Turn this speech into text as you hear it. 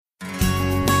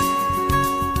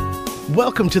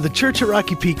Welcome to the Church at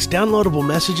Rocky Peaks downloadable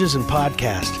messages and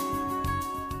podcast.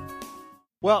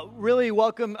 Well, really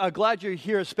welcome. Glad you're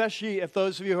here, especially if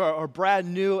those of you who are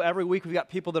brand new. Every week we've got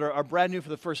people that are brand new for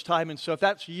the first time. And so if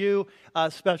that's you,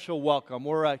 special welcome.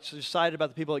 We're excited about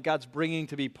the people that God's bringing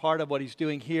to be part of what he's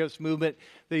doing here, this movement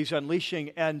that he's unleashing.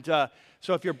 And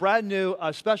so if you're brand new,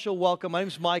 special welcome. My name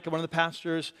is Mike. I'm one of the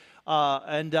pastors.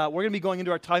 And we're going to be going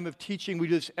into our time of teaching. We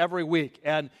do this every week.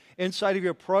 And inside of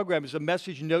your program is a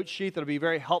message note sheet that will be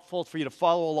very helpful for you to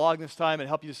follow along this time and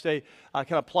help you to stay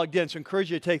kind of plugged in. So I encourage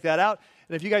you to take that out.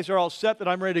 And if you guys are all set, then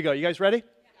I'm ready to go. You guys ready?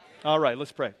 Yeah. All right,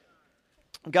 let's pray.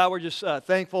 God, we're just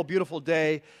thankful, beautiful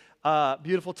day,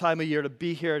 beautiful time of year to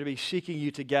be here, to be seeking you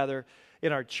together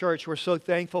in our church. We're so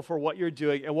thankful for what you're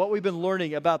doing and what we've been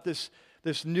learning about this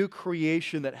new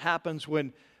creation that happens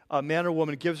when a man or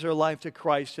woman gives their life to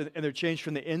Christ and they're changed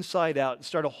from the inside out and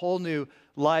start a whole new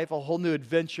life, a whole new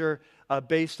adventure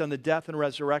based on the death and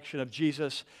resurrection of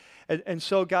Jesus. And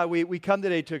so, God, we come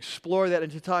today to explore that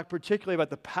and to talk particularly about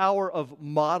the power of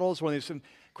models, one of these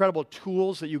incredible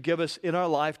tools that you give us in our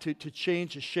life to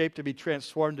change, to shape, to be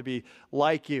transformed, to be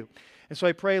like you. And so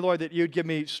I pray, Lord, that you'd give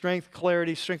me strength,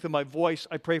 clarity, strength of my voice.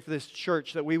 I pray for this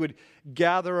church that we would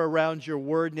gather around your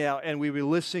word now and we would be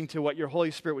listening to what your Holy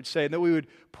Spirit would say and that we would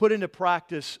put into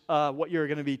practice what you're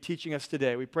going to be teaching us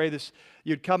today. We pray this,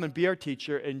 you'd come and be our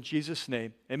teacher. In Jesus'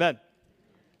 name, amen.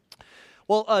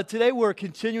 Well, today we're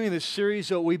continuing this series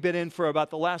that we've been in for about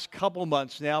the last couple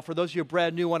months now. For those of you who are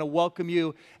brand new, I want to welcome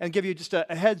you and give you just a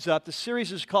heads up. The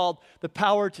series is called The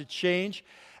Power to Change.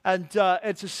 And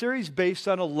it's a series based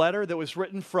on a letter that was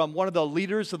written from one of the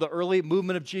leaders of the early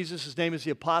movement of Jesus. His name is the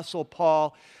Apostle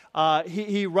Paul.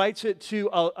 He writes it to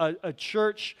a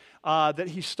church that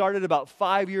he started about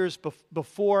 5 years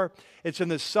before. It's in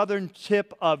the southern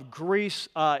tip of Greece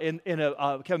in a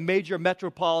kind of major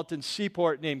metropolitan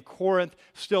seaport named Corinth,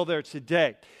 still there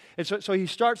today. And so he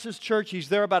starts his church. He's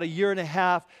there about a year and a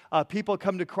half. People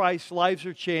come to Christ. Lives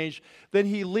are changed. Then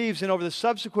he leaves, and over the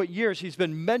subsequent years, he's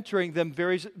been mentoring them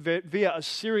via a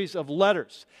series of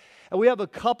letters. And we have a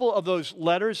couple of those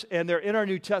letters, and they're in our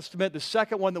New Testament. The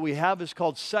second one that we have is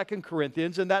called 2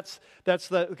 Corinthians, and that's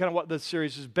the kind of what the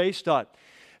series is based on.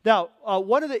 Now,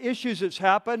 one of the issues that's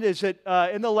happened is that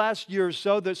in the last year or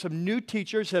so, that some new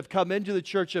teachers have come into the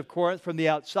church of Corinth from the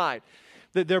outside.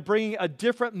 That they're bringing a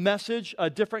different message, a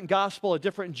different gospel, a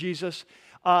different Jesus,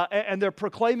 and they're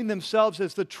proclaiming themselves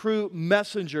as the true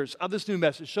messengers of this new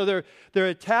message. So they're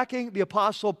attacking the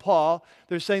Apostle Paul.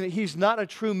 They're saying that he's not a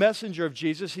true messenger of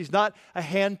Jesus. He's not a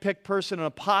hand-picked person, an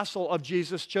apostle of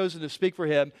Jesus chosen to speak for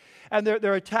him. And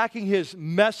they're attacking his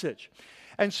message.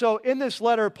 And so in this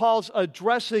letter, Paul's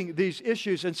addressing these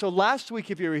issues. And so last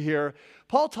week, if you were here,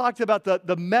 Paul talked about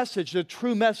the message, the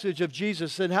true message of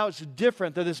Jesus and how it's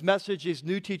different than this message these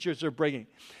new teachers are bringing.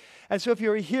 And so if you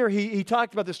were here, he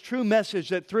talked about this true message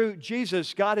that through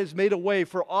Jesus, God has made a way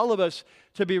for all of us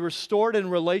to be restored in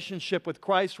relationship with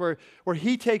Christ, where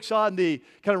he takes on the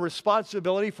kind of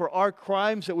responsibility for our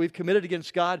crimes that we've committed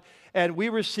against God, and we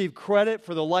receive credit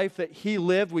for the life that he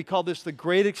lived. We call this the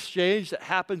great exchange that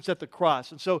happens at the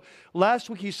cross. And so last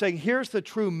week he's saying, here's the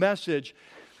true message.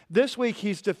 This week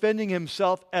he's defending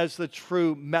himself as the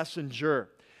true messenger.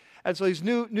 And so these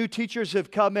new teachers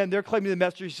have come in. They're claiming the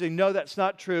message, saying, no, that's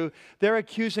not true. They're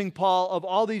accusing Paul of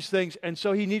all these things, and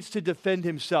so he needs to defend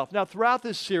himself. Now, throughout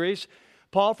this series,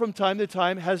 Paul, from time to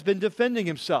time, has been defending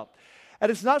himself. And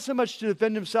it's not so much to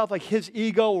defend himself like his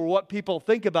ego or what people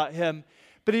think about him,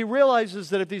 but he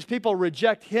realizes that if these people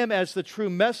reject him as the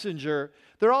true messenger,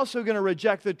 they're also going to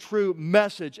reject the true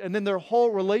message, and then their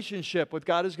whole relationship with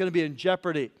God is going to be in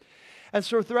jeopardy. And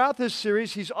so throughout this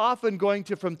series, he's often going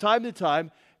to, from time to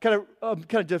time, kind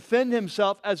of defend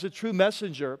himself as a true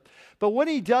messenger. But when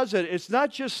he does it, it's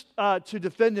not just to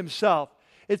defend himself.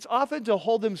 It's often to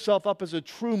hold himself up as a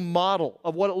true model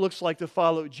of what it looks like to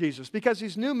follow Jesus. Because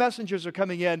these new messengers are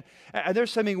coming in, and they're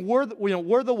saying, we're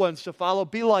the ones to follow,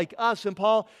 be like us. And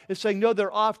Paul is saying, no,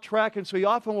 they're off track. And so he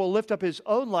often will lift up his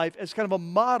own life as kind of a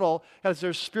model, as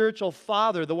their spiritual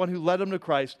father, the one who led them to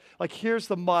Christ. Like, here's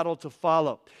the model to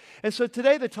follow. And so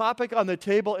today the topic on the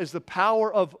table is the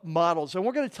power of models. And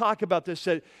we're going to talk about this,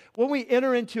 that when we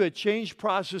enter into a change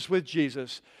process with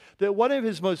Jesus, that one of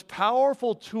his most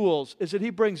powerful tools is that he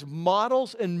brings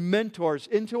models and mentors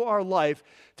into our life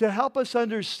to help us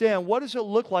understand what does it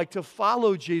look like to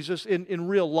follow Jesus in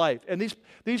real life. And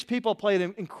these people play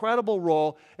an incredible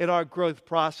role in our growth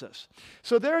process.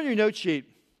 So there in your note sheet,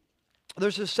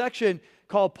 there's a section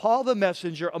called Paul the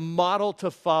Messenger, a model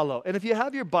to follow. And if you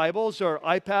have your Bibles or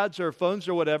iPads or phones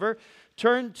or whatever,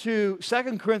 turn to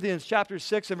 2 Corinthians chapter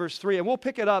 6 and verse 3, and we'll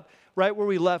pick it up right where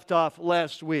we left off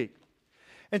last week.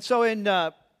 And so in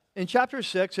chapter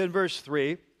 6, in verse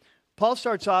 3, Paul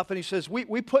starts off and he says,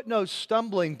 we put no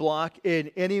stumbling block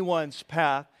in anyone's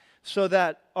path so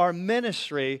that our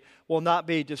ministry will not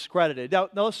be discredited. Now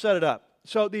let's set it up.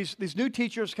 So these new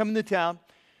teachers come into town.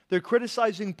 They're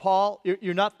criticizing Paul.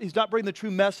 He's not bringing the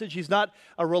true message. He's not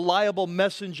a reliable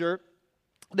messenger.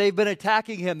 They've been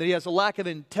attacking him, that he has a lack of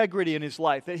integrity in his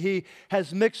life, that he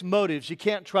has mixed motives. You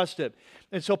can't trust him.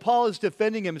 And so Paul is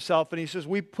defending himself, and he says,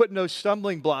 we put no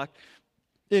stumbling block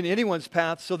in anyone's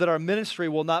path so that our ministry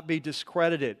will not be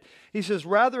discredited. He says,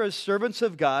 rather as servants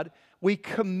of God, we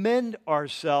commend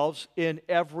ourselves in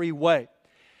every way.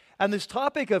 And this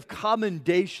topic of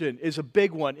commendation is a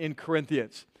big one in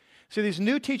Corinthians. See, these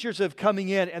new teachers have coming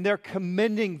in, and they're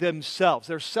commending themselves.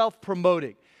 They're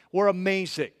self-promoting. We're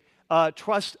amazing.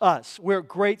 Trust us. We're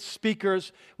great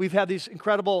speakers. We've had these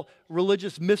incredible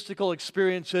religious, mystical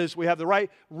experiences. We have the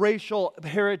right racial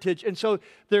heritage. And so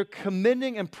they're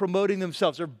commending and promoting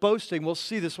themselves. They're boasting. We'll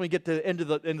see this when we get to the end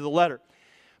of the letter.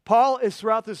 Paul is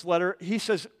throughout this letter, he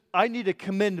says, I need to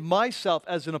commend myself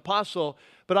as an apostle,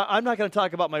 but I'm not going to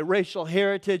talk about my racial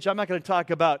heritage. I'm not going to talk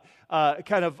about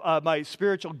my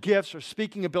spiritual gifts or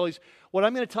speaking abilities. What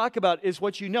I'm going to talk about is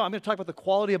what you know. I'm going to talk about the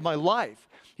quality of my life.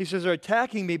 He says, they're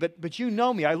attacking me, but you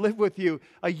know me. I lived with you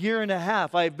a year and a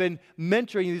half. I've been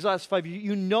mentoring you these last 5 years.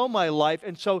 You know my life.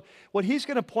 And so what he's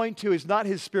going to point to is not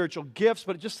his spiritual gifts,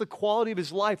 but just the quality of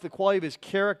his life, the quality of his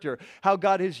character, how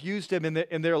God has used him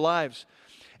in their lives.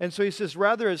 And so he says,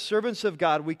 rather as servants of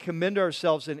God, we commend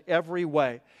ourselves in every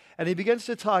way. And he begins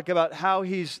to talk about how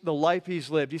the life he's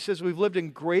lived. He says, we've lived in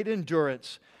great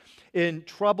endurance, in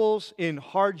troubles, in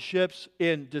hardships,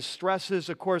 in distresses.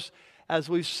 Of course, as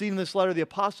we've seen in this letter, the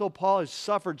Apostle Paul has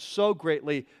suffered so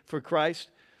greatly for Christ.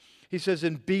 He says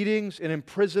in beatings, in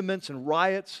imprisonments, and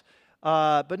riots,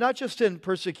 but not just in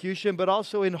persecution, but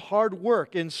also in hard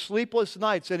work, in sleepless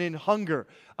nights, and in hunger,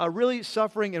 really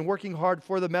suffering and working hard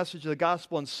for the message of the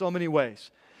gospel in so many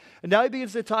ways. And now he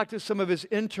begins to talk to some of his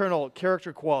internal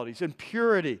character qualities, in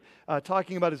purity,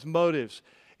 talking about his motives,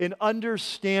 in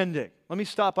understanding. Let me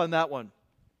stop on that one.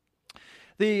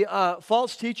 The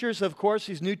false teachers, of course,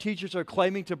 these new teachers are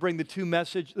claiming to bring the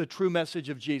true message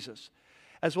of Jesus.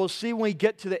 As we'll see when we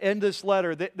get to the end of this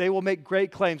letter, they will make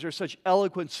great claims. They're such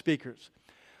eloquent speakers.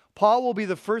 Paul will be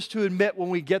the first to admit when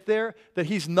we get there that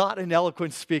he's not an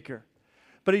eloquent speaker.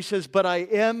 But he says, but I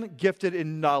am gifted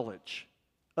in knowledge.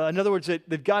 In other words,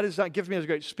 that God has not gifted me as a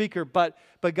great speaker, but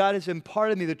God has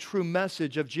imparted me the true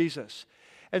message of Jesus.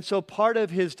 And so part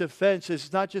of his defense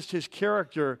is not just his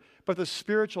character, but the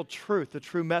spiritual truth, the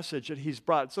true message that he's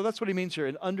brought. So that's what he means here,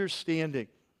 in understanding.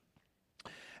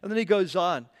 And then he goes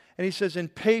on, and he says, in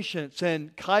patience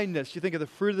and kindness, you think of the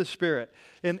fruit of the Spirit.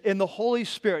 In the Holy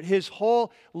Spirit, his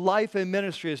whole life and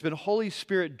ministry has been Holy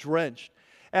Spirit drenched.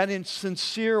 And in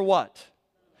sincere what?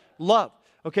 Love.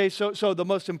 Okay, so the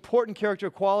most important character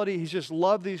quality, he's just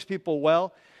loved these people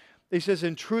well. He says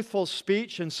in truthful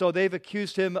speech, and so they've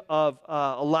accused him of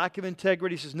a lack of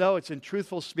integrity. He says, no, it's in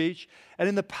truthful speech. And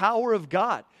in the power of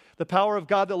God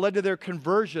that led to their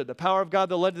conversion, the power of God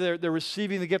that led to their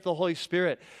receiving the gift of the Holy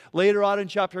Spirit. Later on in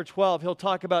chapter 12, he'll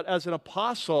talk about as an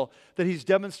apostle that he's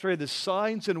demonstrated the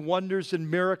signs and wonders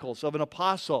and miracles of an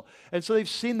apostle. And so they've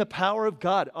seen the power of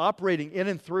God operating in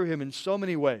and through him in so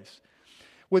many ways.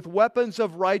 With weapons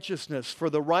of righteousness for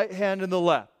the right hand and the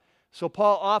left. So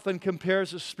Paul often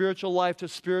compares his spiritual life to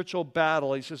spiritual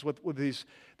battle. He says with these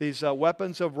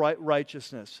weapons of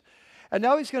righteousness. And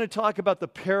now he's going to talk about the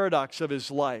paradox of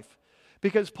his life.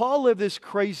 Because Paul lived this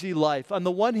crazy life. On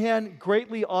the one hand,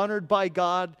 greatly honored by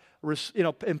God,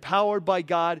 empowered by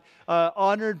God,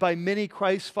 honored by many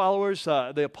Christ followers,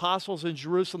 the apostles in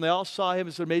Jerusalem. They all saw him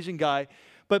as an amazing guy.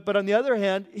 But on the other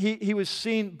hand, he was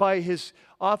seen by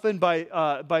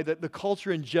the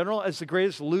culture in general as the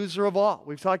greatest loser of all.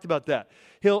 We've talked about that.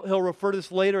 He'll refer to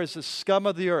this later as the scum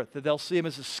of the earth, that they'll see him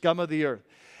as the scum of the earth.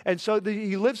 And so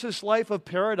he lives this life of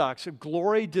paradox, of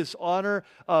glory, dishonor,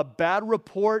 bad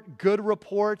report, good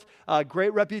report,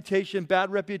 great reputation, bad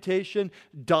reputation,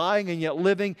 dying and yet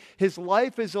living. His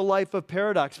life is a life of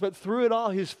paradox. But through it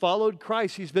all, he's followed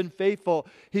Christ. He's been faithful.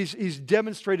 He's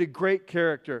demonstrated great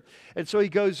character. And so he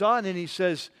goes on and he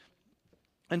says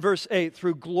in verse 8,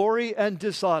 through glory and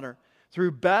dishonor,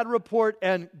 through bad report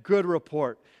and good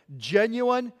report,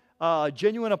 genuine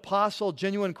apostle,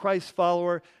 genuine Christ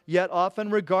follower, yet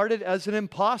often regarded as an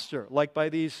imposter, like by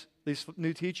these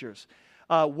new teachers.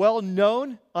 Well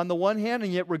known on the one hand,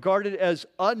 and yet regarded as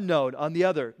unknown on the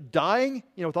other. Dying,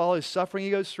 with all his suffering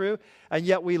he goes through, and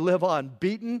yet we live on.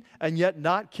 Beaten, and yet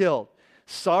not killed.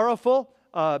 Sorrowful,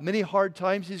 many hard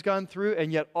times he's gone through,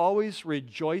 and yet always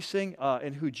rejoicing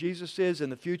in who Jesus is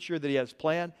and the future that he has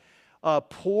planned.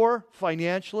 Poor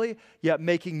financially, yet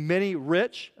making many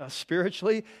rich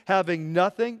spiritually, having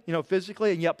nothing,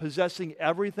 physically, and yet possessing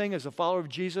everything as a follower of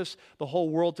Jesus, the whole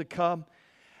world to come.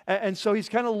 And so he's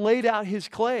kind of laid out his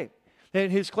claim.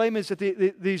 And his claim is that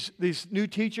these new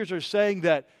teachers are saying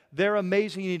that they're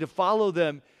amazing, you need to follow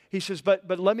them. He says, but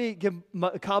let me give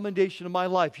a commendation of my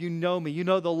life. You know me. You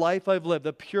know the life I've lived,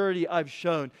 the purity I've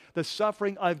shown, the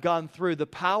suffering I've gone through, the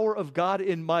power of God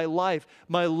in my life,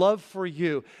 my love for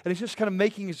you. And he's just kind of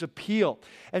making his appeal.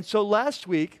 And so last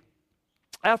week,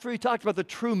 after he talked about the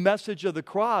true message of the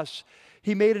cross,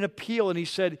 he made an appeal and he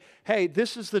said, hey,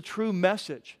 this is the true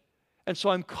message. And so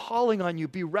I'm calling on you,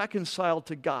 be reconciled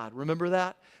to God. Remember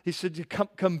that? He said to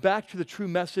come back to the true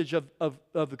message of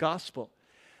the gospel.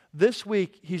 This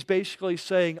week, he's basically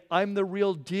saying, I'm the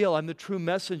real deal. I'm the true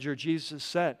messenger Jesus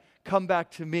sent. Come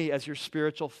back to me as your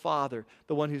spiritual father,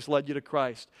 the one who's led you to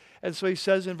Christ. And so he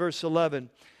says in verse 11,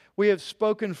 we have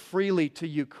spoken freely to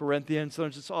you, Corinthians.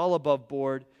 It's all above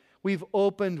board. We've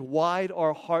opened wide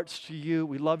our hearts to you.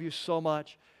 We love you so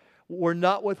much. We're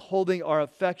not withholding our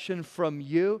affection from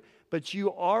you, but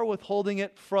you are withholding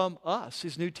it from us.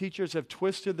 These new teachers have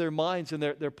twisted their minds and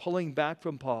they're pulling back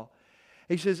from Paul.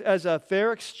 He says, as a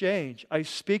fair exchange, I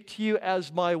speak to you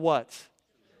as my what?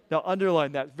 Now,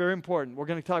 underline that. Very important. We're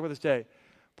going to talk about this today.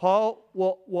 Paul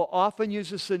will often use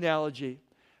this analogy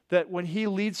that when he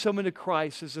leads someone to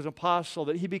Christ as an apostle,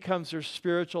 that he becomes their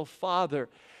spiritual father.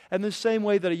 And the same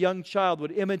way that a young child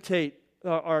would imitate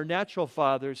our natural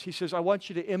fathers, he says, I want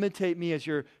you to imitate me as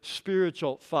your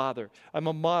spiritual father. I'm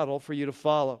a model for you to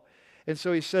follow. And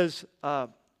so he says,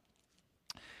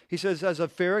 as a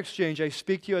fair exchange, I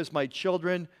speak to you as my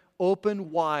children,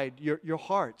 open wide your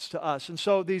hearts to us. And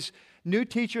so these new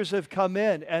teachers have come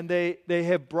in and they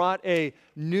have brought a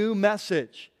new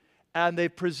message and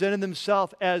they've presented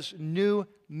themselves as new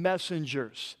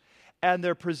messengers. And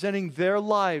they're presenting their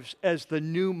lives as the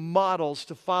new models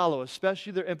to follow,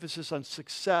 especially their emphasis on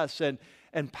success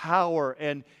and power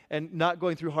and not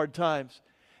going through hard times.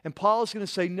 And Paul is going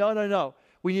to say, no.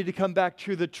 We need to come back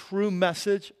to the true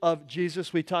message of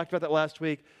Jesus. We talked about that last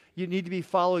week. You need to be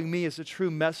following me as the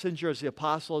true messenger, as the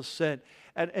apostle is sent.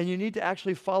 And you need to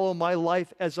actually follow my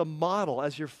life as a model,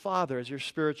 as your father, as your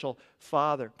spiritual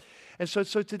father. And so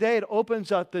today it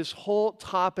opens up this whole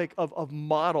topic of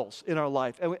models in our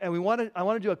life. And I want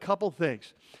to do a couple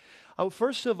things.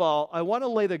 First of all, I want to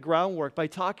lay the groundwork by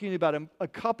talking about a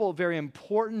couple of very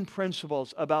important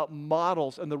principles about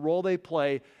models and the role they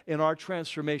play in our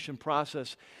transformation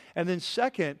process. And then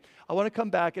second, I want to come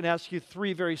back and ask you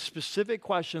three very specific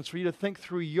questions for you to think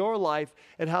through your life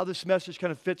and how this message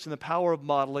kind of fits in the power of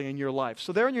modeling in your life.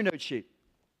 So there in your note sheet,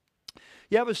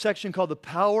 you have a section called the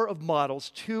power of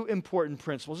models, two important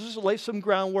principles. Just lay some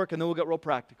groundwork and then we'll get real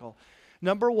practical.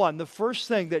 Number one, the first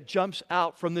thing that jumps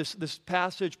out from this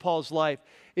passage, Paul's life,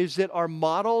 is that our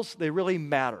models, they really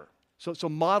matter. So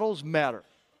models matter.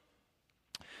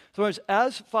 So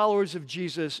as followers of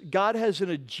Jesus, God has an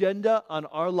agenda on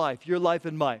our life, your life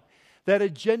and mine. That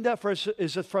agenda for us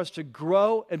is for us to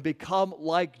grow and become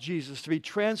like Jesus, to be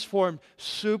transformed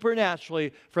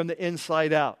supernaturally from the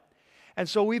inside out. And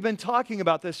so we've been talking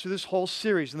about this through this whole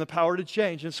series and the power to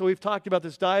change. And so we've talked about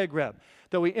this diagram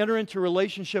that we enter into a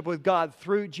relationship with God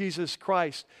through Jesus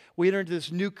Christ. We enter into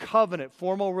this new covenant,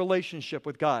 formal relationship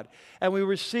with God. And we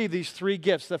receive these three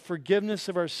gifts, the forgiveness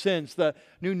of our sins, the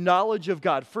new knowledge of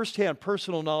God, firsthand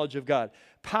personal knowledge of God,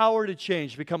 power to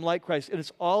change, become like Christ. And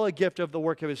it's all a gift of the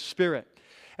work of His Spirit.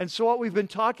 And so what we've been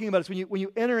talking about is when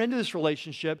you enter into this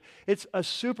relationship, it's a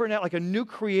supernatural, like a new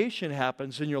creation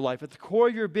happens in your life. At the core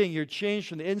of your being, you're changed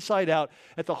from the inside out.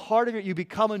 At the heart of it, you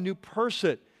become a new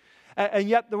person. And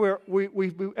yet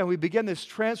we begin this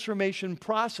transformation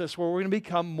process where we're going to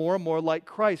become more and more like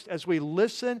Christ as we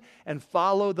listen and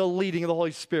follow the leading of the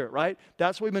Holy Spirit, right?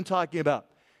 That's what we've been talking about.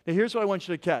 Now here's what I want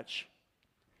you to catch.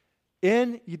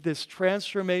 In this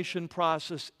transformation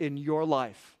process in your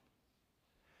life,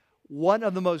 one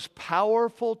of the most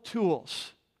powerful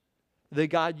tools that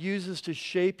God uses to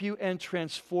shape you and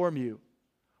transform you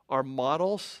are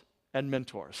models and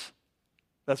mentors.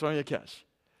 That's what I'm going to catch.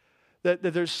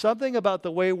 That there's something about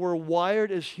the way we're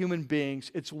wired as human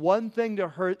beings. It's one thing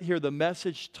to hear the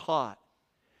message taught.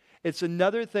 It's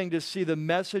another thing to see the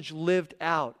message lived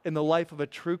out in the life of a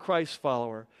true Christ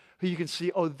follower who you can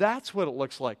see, oh, that's what it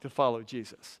looks like to follow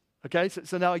Jesus. Okay,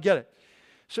 so now I get it.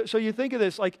 So you think of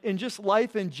this, like in just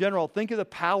life in general, think of the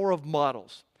power of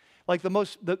models. Like the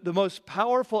most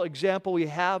powerful example we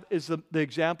have is the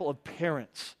example of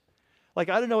parents. Like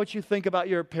I don't know what you think about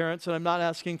your parents, and I'm not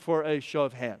asking for a show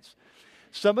of hands.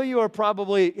 Some of you are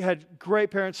probably had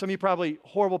great parents. Some of you probably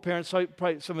horrible parents. Some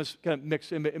of us kind of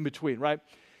mixed in between, right?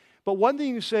 But one thing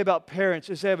you can say about parents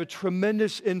is they have a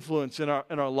tremendous influence in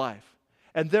our life.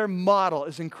 And their model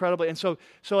is incredibly. And so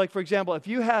like, for example, if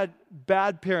you had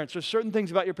bad parents or certain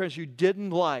things about your parents you didn't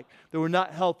like that were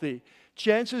not healthy,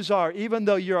 chances are, even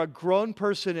though you're a grown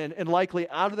person and likely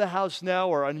out of the house now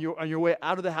or on your way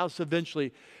out of the house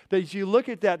eventually, that as you look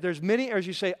at that, there's many areas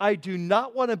you say, I do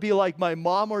not want to be like my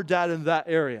mom or dad in that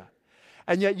area.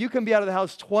 And yet you can be out of the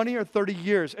house 20 or 30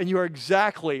 years and you are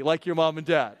exactly like your mom and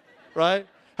dad, right?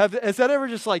 Has that ever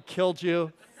just like killed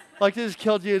you? Like this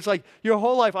killed you. It's like your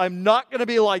whole life, I'm not going to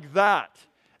be like that.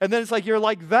 And then it's like, you're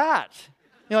like that.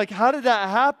 You're like, how did that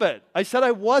happen? I said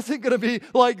I wasn't going to be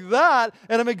like that,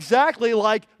 and I'm exactly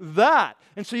like that.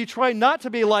 And so you try not to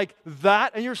be like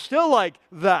that, and you're still like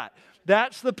that.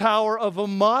 That's the power of a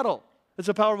model. It's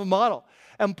the power of a model.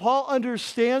 And Paul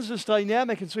understands this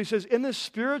dynamic, and so he says, in the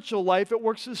spiritual life, it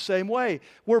works the same way.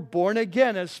 We're born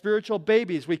again as spiritual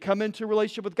babies. We come into a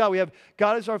relationship with God. We have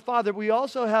God as our Father. We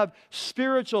also have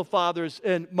spiritual fathers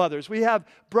and mothers. We have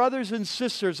brothers and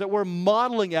sisters that we're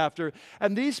modeling after,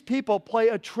 and these people play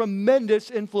a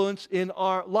tremendous influence in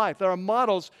our life. Our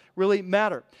models really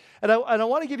matter. And I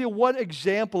want to give you one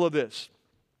example of this.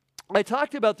 I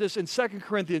talked about this in 2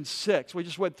 Corinthians 6. We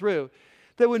just went through.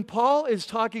 That when Paul is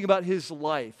talking about his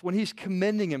life, when he's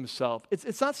commending himself,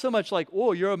 it's not so much like,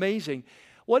 oh, you're amazing.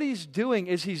 What he's doing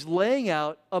is he's laying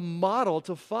out a model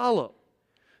to follow.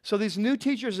 So these new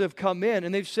teachers have come in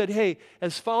and they've said, hey,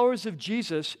 as followers of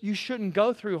Jesus, you shouldn't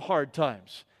go through hard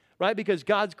times, right? Because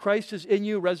God's Christ is in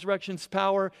you, resurrection's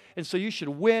power, and so you should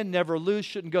win, never lose,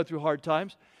 shouldn't go through hard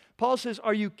times. Paul says,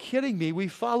 are you kidding me? We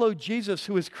follow Jesus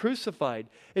who is crucified.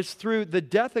 It's through the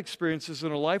death experiences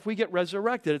in our life we get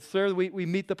resurrected. It's there we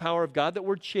meet the power of God that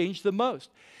we're changed the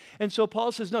most. And so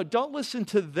Paul says, no, don't listen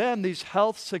to them, these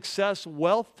health, success,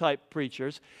 wealth type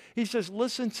preachers. He says,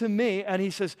 listen to me. And he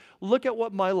says, look at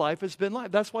what my life has been like.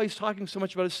 That's why he's talking so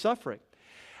much about his suffering.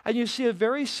 And you see a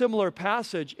very similar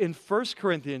passage in 1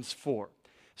 Corinthians 4.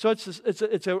 So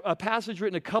it's a passage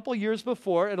written a couple years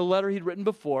before, and a letter he'd written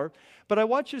before. But I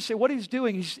want you to say what he's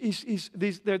doing.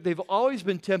 They've always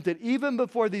been tempted, even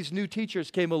before these new teachers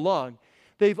came along.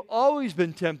 They've always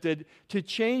been tempted to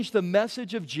change the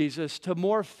message of Jesus to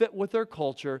more fit with their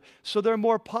culture, so they're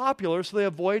more popular, so they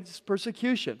avoid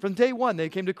persecution. From day one, they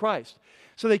came to Christ.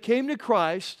 So they came to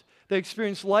Christ, they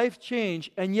experienced life change,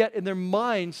 and yet in their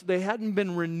minds, they hadn't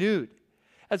been renewed.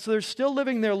 And so they're still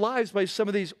living their lives by some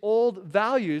of these old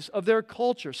values of their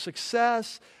culture,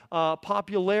 success,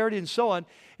 popularity, and so on.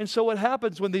 And so what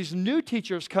happens when these new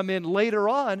teachers come in later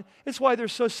on, it's why they're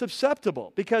so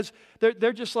susceptible, because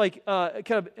they're just like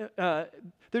they're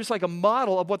just like a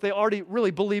model of what they already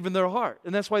really believe in their heart.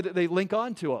 And that's why they link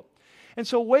on to them. And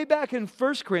so way back in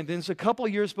 1 Corinthians, a couple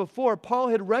of years before, Paul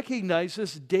had recognized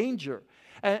this danger.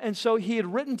 And so he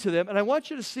had written to them, and I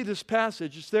want you to see this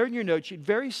passage. It's there in your note sheet,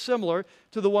 very similar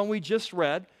to the one we just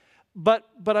read. But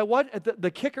I want,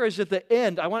 the kicker is at the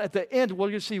end. I want at the end, we're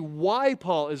going to see why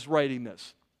Paul is writing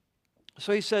this.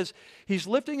 So he says, he's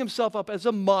lifting himself up as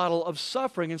a model of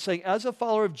suffering and saying, as a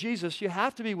follower of Jesus, you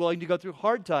have to be willing to go through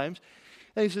hard times.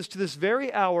 And he says, to this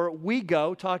very hour, we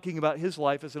go, talking about his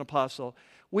life as an apostle,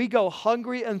 we go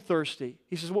hungry and thirsty.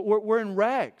 He says, we're in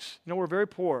rags. We're very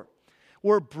poor.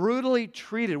 We're brutally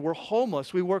treated. We're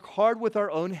homeless. We work hard with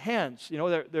our own hands.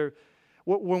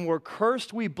 When we're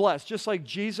cursed, we bless, just like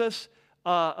Jesus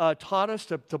taught us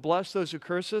to bless those who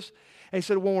curse us. And he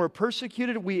said, when we're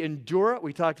persecuted, we endure it.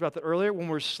 We talked about that earlier. When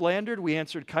we're slandered, we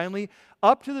answered kindly.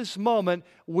 Up to this moment,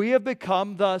 we have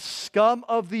become the scum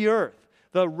of the earth,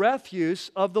 the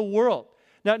refuse of the world.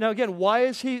 Now again, why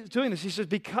is he doing this? He says,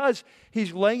 because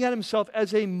he's laying out himself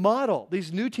as a model.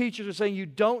 These new teachers are saying you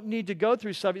don't need to go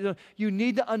through stuff. You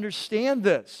need to understand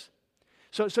this.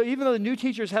 So even though the new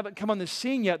teachers haven't come on the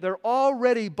scene yet, they're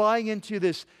already buying into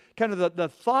this kind of the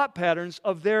thought patterns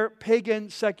of their pagan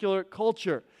secular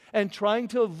culture and trying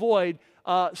to avoid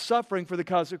suffering for the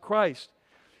cause of Christ.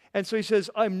 And so he says,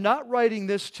 I'm not writing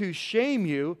this to shame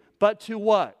you, but to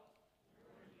what?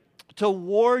 To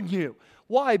warn you.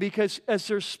 Why? Because as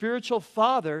their spiritual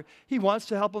father, he wants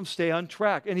to help them stay on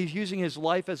track. And he's using his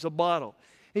life as a model.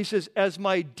 He says, as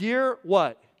my dear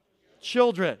what?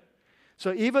 Children.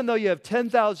 So even though you have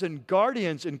 10,000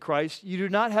 guardians in Christ, you do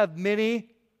not have many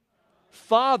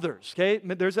fathers. Okay,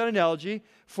 there's that analogy.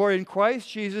 For in Christ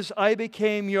Jesus, I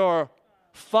became your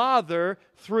father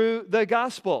through the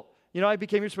gospel. I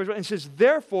became your spiritual. And it says,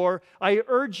 therefore, I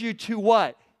urge you to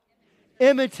what?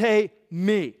 Imitate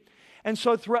me. And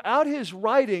so throughout his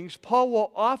writings, Paul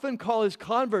will often call his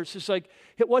converts, it's like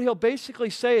what he'll basically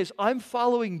say is, I'm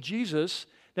following Jesus,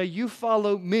 now you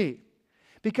follow me.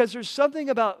 Because there's something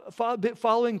about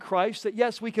following Christ that,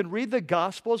 yes, we can read the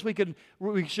Gospels,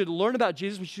 we should learn about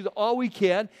Jesus, we should do all we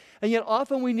can, and yet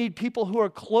often we need people who are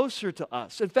closer to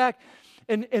us. In fact,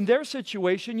 in their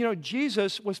situation,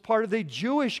 Jesus was part of the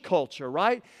Jewish culture,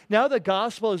 right? Now the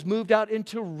gospel has moved out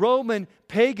into Roman,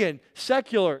 pagan,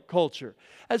 secular culture.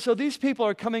 And so these people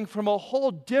are coming from a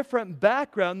whole different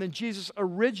background than Jesus'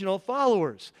 original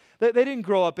followers. They didn't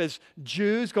grow up as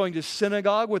Jews going to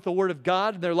synagogue with the Word of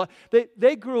God in their life.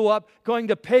 They grew up going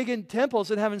to pagan temples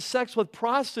and having sex with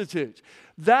prostitutes.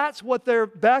 That's what their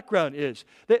background is.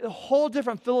 A whole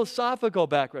different philosophical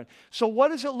background. So what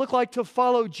does it look like to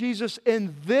follow Jesus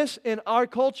in our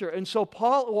culture? And so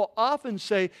Paul will often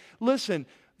say, listen,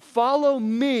 follow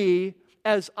me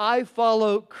as I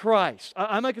follow Christ.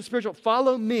 I'm like a spiritual,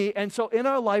 follow me. And so in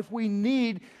our life, we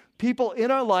need people in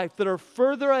our life that are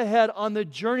further ahead on the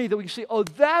journey that we can see, oh,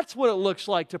 that's what it looks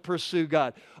like to pursue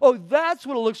God. Oh, that's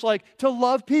what it looks like to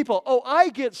love people. Oh, I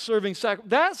get serving sacrifice.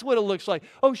 That's what it looks like.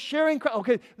 Oh, sharing Christ.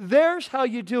 Okay, there's how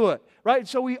you do it, right?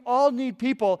 So we all need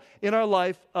people in our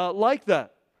life like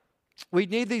that. We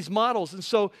need these models. And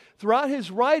so throughout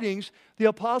his writings, the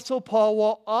Apostle Paul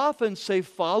will often say,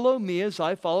 follow me as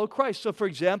I follow Christ. So for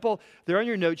example, there on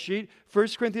your note sheet, 1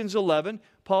 Corinthians 11,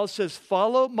 Paul says,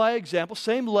 follow my example.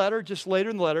 Same letter, just later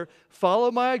in the letter.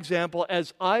 Follow my example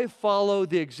as I follow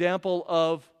the example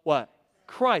of what?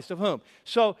 Christ. Of whom?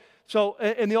 So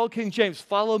in the Old King James,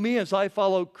 follow me as I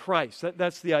follow Christ.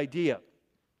 That's the idea.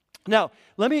 Now,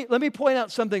 let me point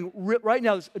out something right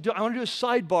now. I want to do a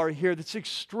sidebar here that's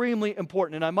extremely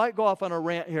important, and I might go off on a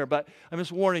rant here, but I'm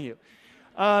just warning you.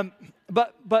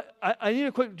 But I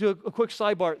need to do a quick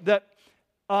sidebar that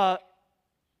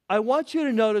I want you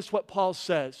to notice what Paul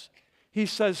says. He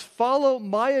says, follow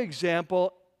my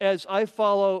example as I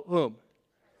follow whom?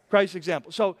 Christ's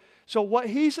example. So what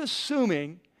he's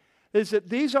assuming is that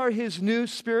these are his new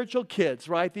spiritual kids,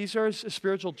 right? These are his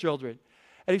spiritual children.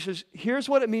 And he says, here's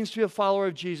what it means to be a follower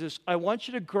of Jesus. I want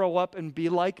you to grow up and be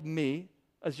like me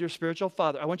as your spiritual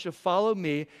father. I want you to follow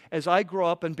me as I grow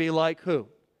up and be like who?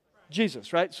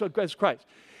 Jesus, right? So as Christ.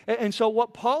 And so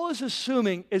what Paul is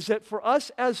assuming is that for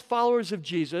us as followers of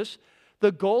Jesus,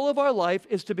 the goal of our life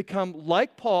is to become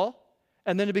like Paul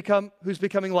and then to become who's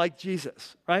becoming like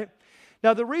Jesus, right?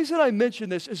 Now, the reason I mention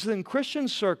this is that in Christian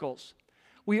circles,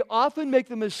 we often make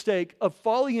the mistake of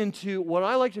falling into what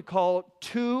I like to call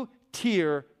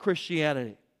two-tier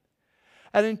Christianity.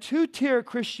 And in two-tier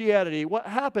Christianity, what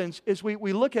happens is we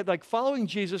look at, like, following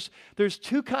Jesus, there's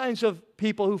two kinds of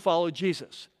people who follow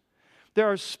Jesus. There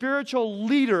are spiritual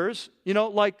leaders,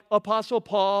 like Apostle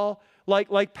Paul,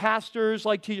 like pastors,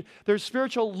 like teachers. There's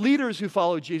spiritual leaders who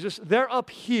follow Jesus. They're up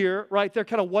here, right? They're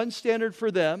kind of one standard for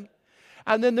them.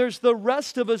 And then there's the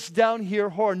rest of us down here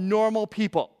who are normal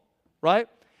people, right?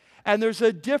 And there's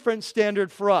a different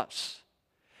standard for us.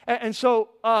 And so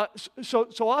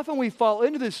often we fall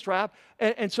into this trap.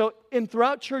 And so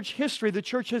throughout church history, the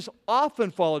church has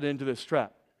often fallen into this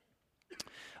trap.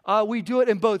 We do it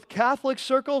in both Catholic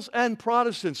circles and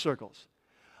Protestant circles.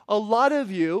 A lot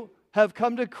of you have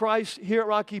come to Christ here at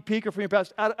Rocky Peak or from your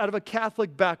past out of a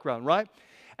Catholic background, right?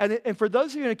 And for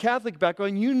those of you in a Catholic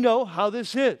background, you know how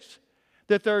this is,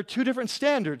 that there are two different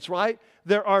standards, right?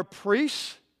 There are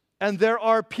priests and there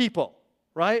are people,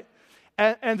 right?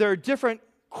 And there are different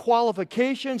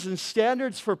qualifications and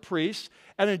standards for priests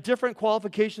and different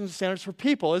qualifications and standards for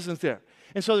people, isn't there?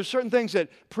 And so there's certain things that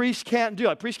priests can't do.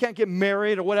 Like priests can't get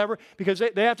married or whatever because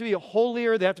they have to be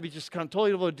holier. They have to be just kind of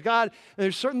totally devoted to God. And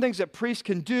there's certain things that priests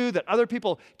can do that other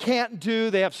people can't do.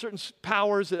 They have certain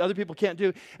powers that other people can't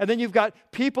do. And then you've got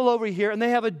people over here, and they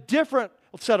have a different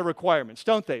set of requirements,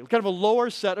 don't they? Kind of a lower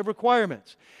set of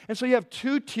requirements. And so you have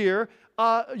two-tier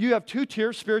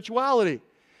spirituality.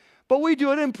 But we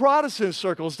do it in Protestant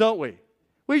circles, don't we?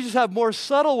 We just have more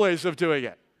subtle ways of doing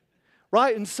it,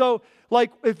 right? And so,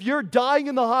 like, if you're dying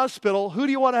in the hospital, who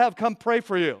do you want to have come pray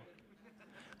for you?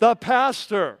 The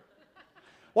pastor.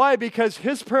 Why? Because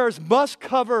his prayers must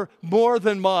cover more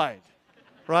than mine,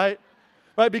 right?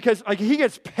 Right? Because he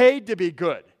gets paid to be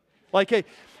good.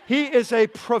 He is a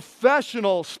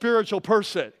professional spiritual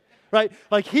person, right?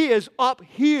 Like he is up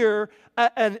here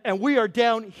and we are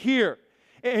down here.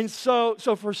 And so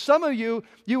for some of you,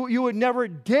 you would never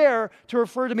dare to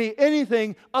refer to me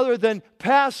anything other than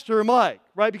Pastor Mike,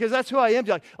 right? Because that's who I am.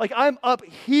 Like I'm up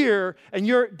here and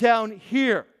you're down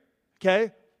here,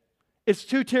 okay? It's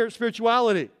two-tier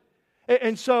spirituality.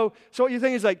 And so what you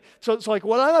think is like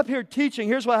when I'm up here teaching,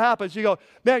 here's what happens. You go,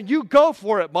 man, you go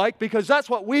for it, Mike, because that's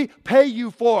what we pay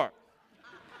you for,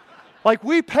 Like,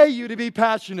 we pay you to be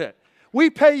passionate. We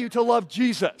pay you to love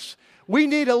Jesus. We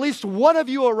need at least one of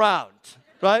you around,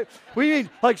 right? We need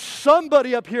like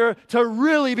somebody up here to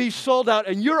really be sold out,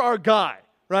 and you're our guy,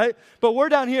 right? But we're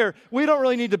down here, we don't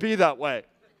really need to be that way.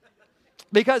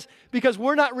 Because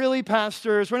we're not really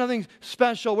pastors, we're nothing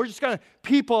special, we're just kind of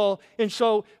people. And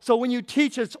so when you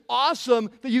teach, it's awesome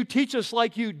that you teach us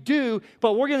like you do,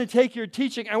 but we're going to take your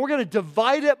teaching and we're going to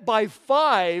divide it by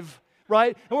 5,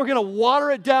 right? And we're going to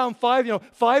water it down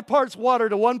 5 parts water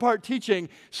to 1 part teaching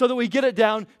so that we get it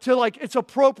down to like it's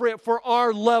appropriate for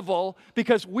our level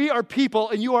because we are people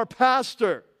and you are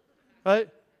pastor, right?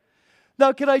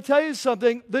 Now, can I tell you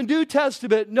something? The New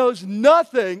Testament knows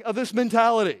nothing of this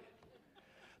mentality.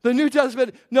 The New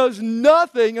Testament knows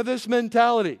nothing of this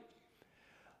mentality.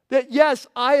 That yes,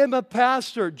 I am a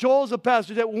pastor, Joel's a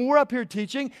pastor, that when we're up here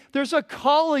teaching, there's a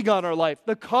calling on our life.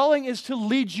 The calling is to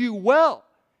lead you well.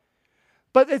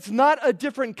 But it's not a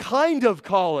different kind of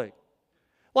calling.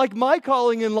 Like my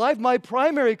calling in life, my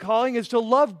primary calling is to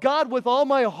love God with all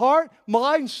my heart,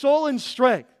 mind, soul, and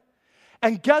strength.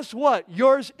 And guess what?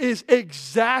 Yours is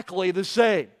exactly the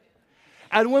same.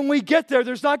 And when we get there,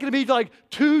 there's not going to be like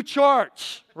 2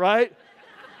 charts, right?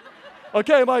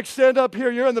 Okay, Mike, stand up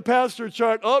here. You're in the pastor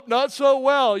chart. Oh, not so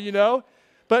well,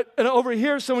 But and over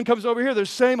here, someone comes over here, they're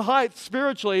same height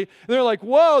spiritually, and they're like,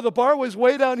 whoa, the bar was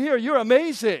way down here. You're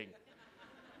amazing.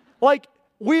 Like,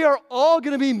 we are all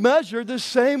going to be measured the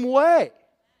same way.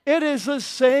 It is the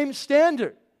same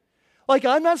standard. Like,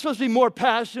 I'm not supposed to be more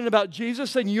passionate about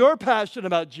Jesus than you're passionate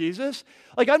about Jesus.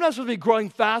 Like, I'm not supposed to be growing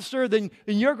faster than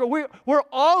you're growing. We're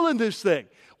all in this thing.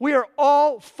 We are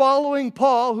all following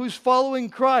Paul, who's following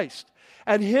Christ.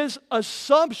 And his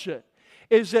assumption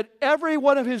is that every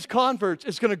one of his converts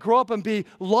is going to grow up and be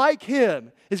like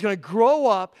him. He's going to grow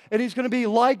up and he's going to be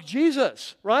like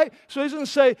Jesus, right? So he's going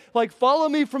to say, like, follow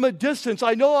me from a distance.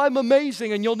 I know I'm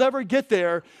amazing and you'll never get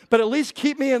there, but at least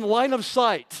keep me in line of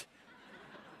sight.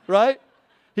 Right?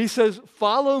 He says,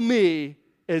 follow me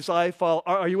as I follow.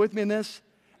 Are you with me in this?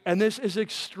 And this is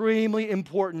extremely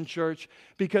important, church,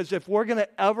 because if we're going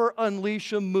to ever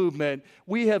unleash a movement,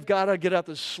 we have got to get out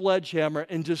the sledgehammer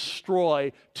and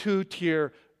destroy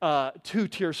two-tier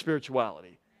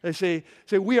spirituality. They say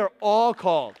we are all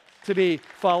called to be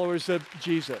followers of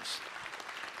Jesus.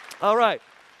 All right.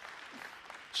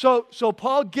 So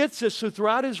Paul gets this. So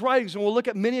throughout his writings, and we'll look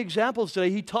at many examples today,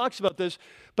 he talks about this.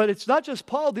 But it's not just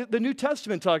Paul. The New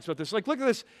Testament talks about this. Like, look at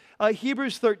this.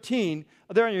 Hebrews 13,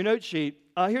 there on your note sheet.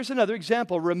 Here's another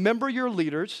example. Remember your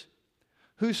leaders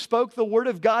who spoke the word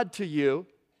of God to you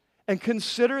and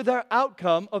consider their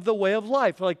outcome of the way of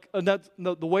life. Like,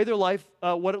 the way their life,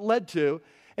 what it led to.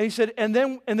 And he said, and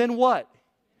then what?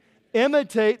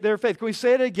 Imitate their faith. Can we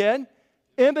say it again?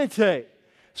 Imitate.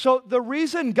 So the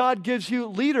reason God gives you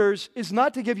leaders is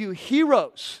not to give you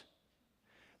heroes.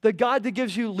 The reason he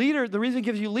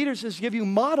gives you leaders is to give you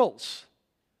models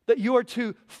that you are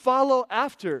to follow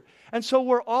after. And so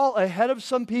we're all ahead of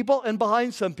some people and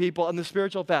behind some people on the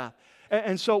spiritual path.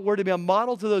 And so we're to be a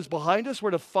model to those behind us.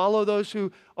 We're to follow those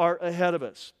who are ahead of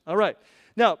us. All right.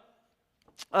 Now,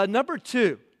 number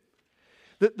 2,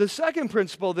 the second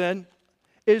principle then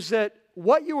is that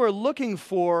what you are looking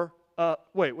for,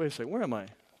 wait a second, where am I?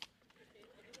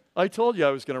 I told you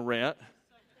I was going to rant.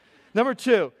 Number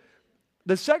 2.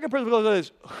 The second principle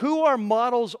is who our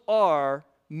models are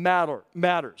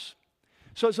matters.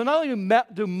 So not only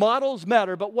do models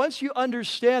matter, but once you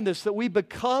understand this, that we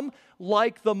become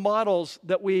like the models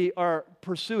that we are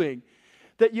pursuing,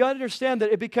 that you understand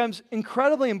that it becomes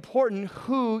incredibly important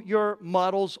who your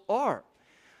models are.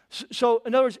 So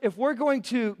in other words, if we're going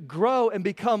to grow and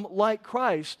become like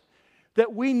Christ,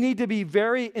 that we need to be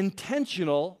very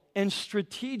intentional and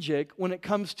strategic when it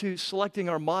comes to selecting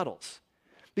our models.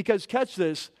 Because catch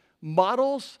this,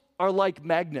 models are like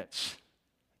magnets,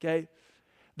 okay?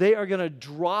 They are going to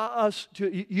draw us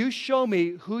to, you show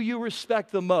me who you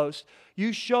respect the most.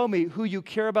 You show me who you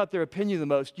care about their opinion the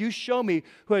most. You show me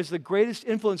who has the greatest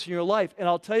influence in your life. And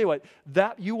I'll tell you what,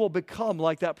 that you will become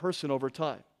like that person over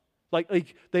time.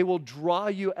 Like they will draw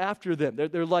you after them.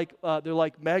 They're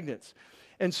like magnets.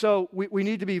 And so we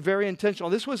need to be very intentional.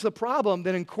 This was the problem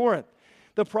then in Corinth.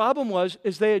 The problem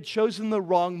is they had chosen the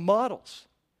wrong models.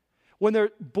 When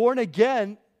they're born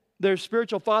again, their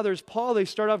spiritual father is Paul. They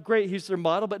start off great. He's their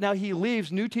model, but now he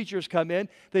leaves. New teachers come in.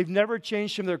 They've never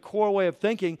changed from their core way of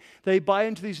thinking. They buy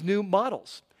into these new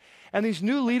models. And these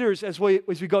new leaders, as we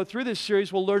go through this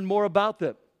series, we'll learn more about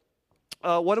them.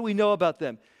 What do we know about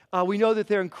them? We know that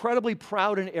they're incredibly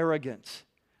proud and arrogant,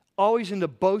 always into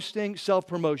boasting,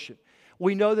 self-promotion.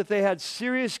 We know that they had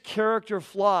serious character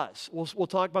flaws. We'll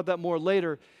talk about that more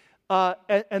later.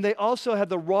 And they also had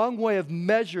the wrong way of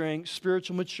measuring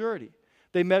spiritual maturity.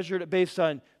 They measured it based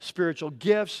on spiritual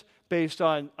gifts, based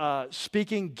on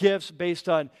speaking gifts, based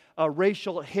on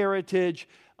racial heritage,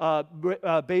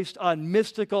 based on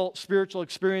mystical spiritual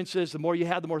experiences. The more you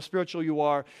have, the more spiritual you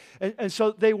are. And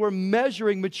so they were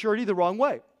measuring maturity the wrong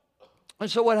way. And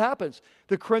so what happens?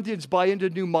 The Corinthians buy into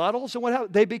new models, and what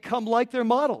happens? They become like their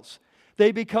models.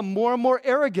 They become more and more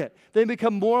arrogant. They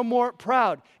become more and more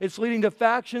proud. It's leading to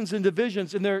factions and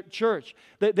divisions in their church.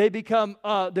 They become,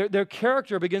 their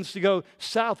character begins to go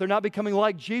south. They're not becoming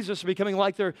like Jesus. They're becoming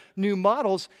like their new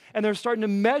models, and they're starting to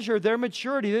measure their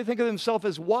maturity. They think of themselves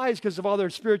as wise because of all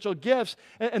their spiritual gifts,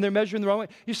 and they're measuring the wrong way.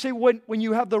 You see, when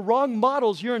you have the wrong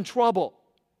models, you're in trouble.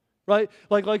 Right?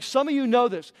 Like some of you know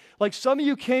this. Like some of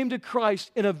you came to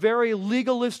Christ in a very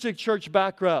legalistic church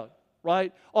background,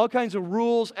 right? All kinds of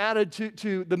rules added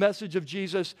to the message of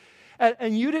Jesus.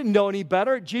 And you didn't know any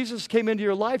better. Jesus came into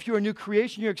your life. You were a new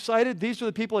creation. You're excited. These were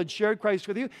the people who had shared Christ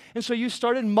with you. And so you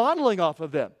started modeling off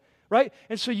of them, right?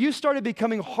 And so you started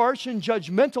becoming harsh and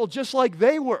judgmental just like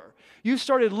they were. You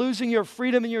started losing your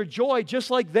freedom and your joy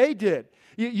just like they did.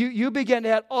 You began to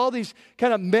add all these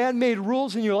kind of man-made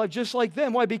rules in your life just like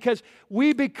them. Why? Because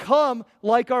we become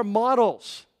like our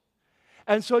models.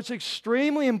 And so it's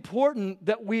extremely important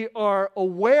that we are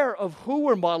aware of who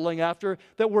we're modeling after,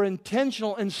 that we're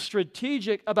intentional and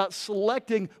strategic about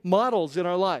selecting models in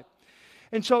our life.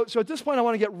 And so at this point, I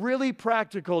want to get really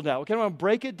practical now. Okay, I want to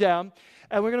break it down,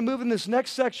 and we're going to move in this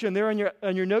next section there on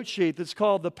your note sheet that's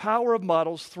called The Power of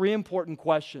Models, 3 Important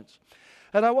Questions.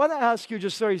 And I want to ask you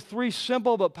just three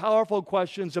simple but powerful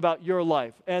questions about your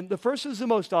life. And the first is the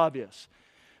most obvious.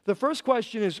 The first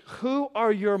question is, who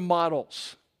are your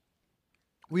models?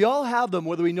 We all have them,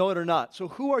 whether we know it or not. So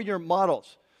who are your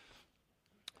models?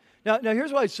 Now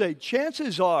here's what I'd say.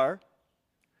 Chances are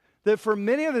that for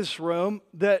many of this room,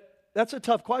 that's a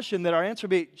tough question, that our answer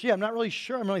would be, gee, I'm not really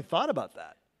sure. I haven't really thought about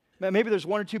that. Maybe there's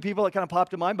one or two people that kind of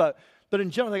popped to mind, but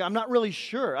in general, I'm not really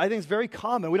sure. I think it's very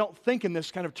common. We don't think in this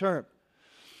kind of term.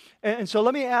 And so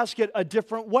let me ask it a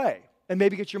different way and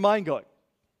maybe get your mind going.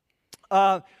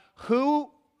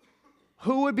 Who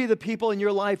would be the people in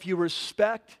your life you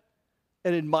respect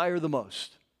and admire the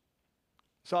most?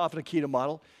 It's often a key to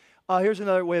model. Here's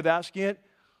another way of asking it.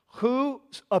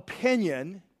 Whose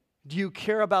opinion do you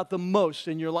care about the most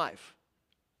in your life?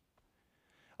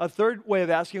 A third way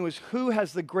of asking was, who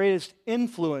has the greatest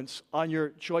influence on your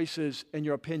choices and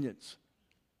your opinions?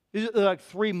 These are like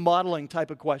 3 modeling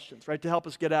type of questions, right, to help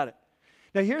us get at it.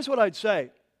 Now, here's what I'd say.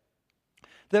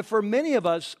 That for many of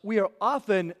us, we are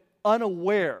often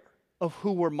unaware of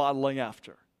who we're modeling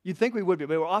after. You'd think we would be,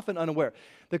 but we're often unaware.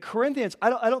 The Corinthians, I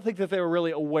don't think that they were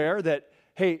really aware that,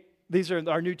 hey, these are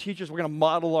our new teachers, we're going to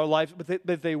model our lives,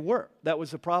 but they were. That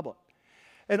was the problem.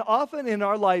 And often in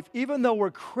our life, even though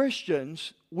we're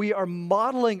Christians, we are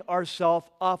modeling ourselves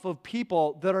off of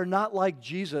people that are not like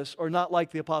Jesus or not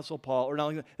like the Apostle Paul or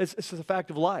not like, it's a fact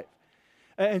of life.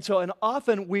 And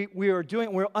often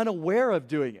we're unaware of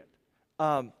doing it.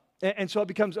 And so it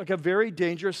becomes like a very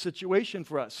dangerous situation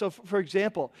for us. So for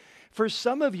example, for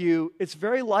some of you, it's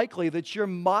very likely that you're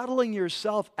modeling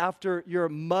yourself after your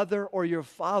mother or your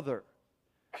father,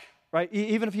 right?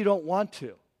 Even if you don't want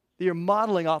to. You're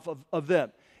modeling off of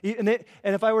them. And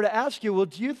if I were to ask you, well,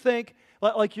 do you think,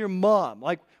 like your mom,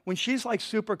 like when she's like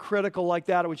super critical like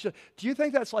that, do you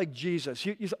think that's like Jesus?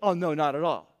 You say, oh, no, not at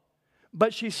all.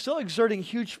 But she's still exerting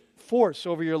huge force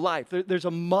over your life. There's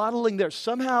a modeling there.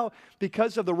 Somehow,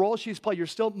 because of the role she's played, you're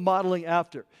still modeling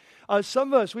after.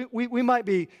 Some of us, we might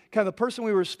be kind of the person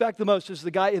we respect the most is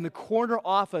the guy in the corner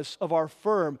office of our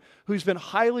firm who's been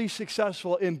highly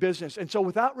successful in business. And so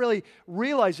without really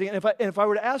realizing it, and if I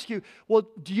were to ask you, well,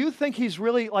 do you think he's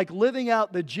really like living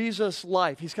out the Jesus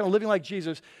life? He's kind of living like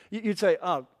Jesus. You'd say,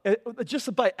 oh,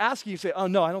 just by asking, you say, oh,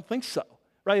 no, I don't think so.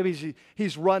 Right? I mean,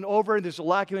 he's run over, there's a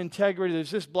lack of integrity,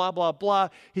 there's this blah, blah, blah.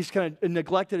 He's kind of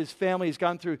neglected his family. He's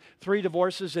gone through 3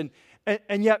 divorces.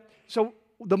 And yet, so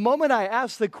the moment I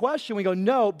ask the question, we go,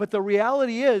 no, but the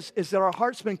reality is that our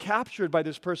heart's been captured by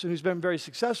this person who's been very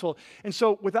successful. And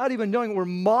so without even knowing, we're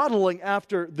modeling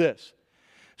after this.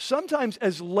 Sometimes,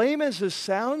 as lame as this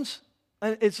sounds,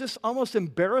 and it's just almost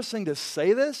embarrassing to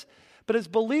say this, but as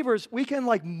believers, we can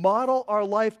like model our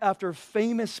life after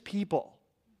famous people.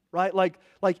 Right? Like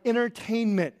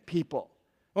entertainment people.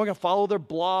 We're going to follow their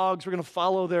blogs. We're going to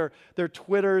follow their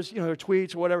Twitters, their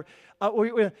tweets or whatever.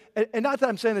 And not that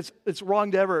I'm saying it's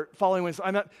wrong to ever follow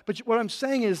anyone. But what I'm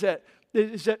saying is that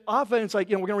is that often it's like,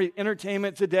 we're going to read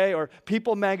Entertainment Today or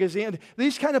People magazine.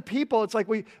 These kind of people, it's like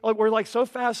we're like so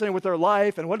fascinated with their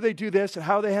life and what do they do this and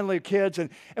how they handle their kids. And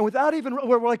without even,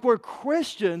 we're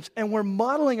Christians and we're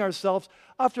modeling ourselves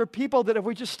after people that if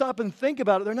we just stop and think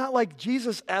about it, they're not like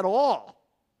Jesus at all.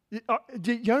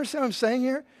 Do you understand what I'm saying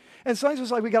here? And sometimes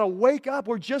it's like we got to wake up.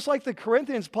 We're just like the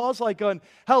Corinthians. Paul's like going,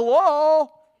 hello?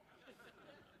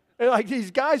 And like these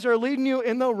guys are leading you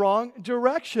in the wrong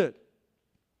direction.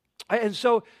 And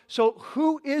so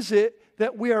who is it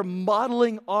that we are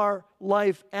modeling our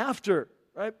life after,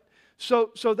 right?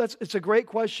 So it's a great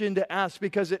question to ask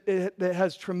because it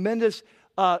has tremendous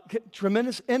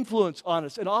influence on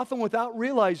us. And often without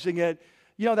realizing it,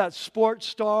 that sports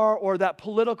star or that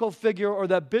political figure or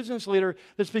that business leader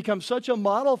that's become such a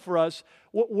model for us,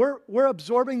 we're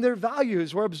absorbing their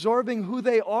values. We're absorbing who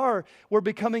they are. We're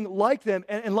becoming like them.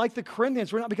 And like the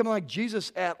Corinthians, we're not becoming like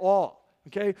Jesus at all.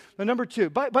 Okay? Now, number two.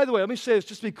 By the way, let me say this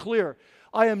just to be clear.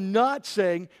 I am not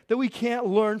saying that we can't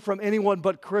learn from anyone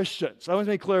but Christians. I want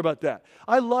to be clear about that.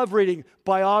 I love reading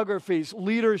biographies,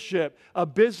 leadership,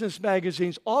 business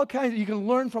magazines, all kinds. You can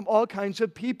learn from all kinds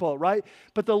of people, right?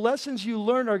 But the lessons you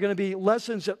learn are going to be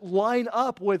lessons that line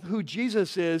up with who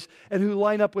Jesus is and who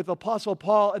line up with Apostle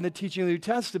Paul and the teaching of the New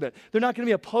Testament. They're not going to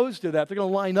be opposed to that. They're going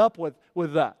to line up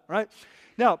with that, right?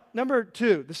 Now, number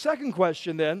two, the second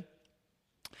question then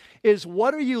is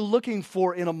what are you looking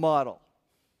for in a model?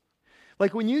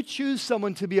 Like when you choose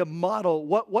someone to be a model,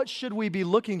 what should we be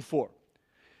looking for?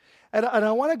 And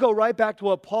I want to go right back to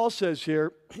what Paul says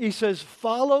here. He says,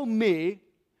 follow me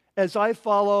as I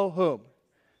follow whom?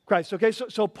 Christ. Okay,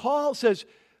 so Paul says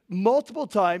multiple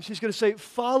times, he's going to say,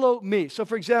 follow me. So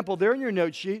for example, there in your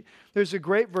note sheet, there's a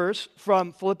great verse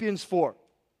from Philippians 4.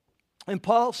 And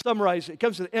Paul summarizes it. It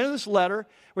comes to the end of this letter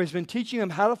where he's been teaching them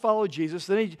how to follow Jesus.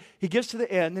 Then he gets to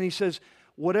the end and he says,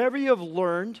 whatever you have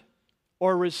learned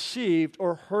or received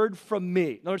or heard from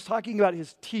me. Now, it's talking about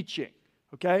his teaching,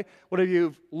 okay? Whatever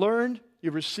you've learned,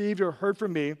 you've received or heard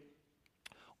from me,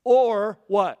 or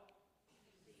what?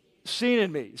 Seen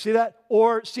in me. See that?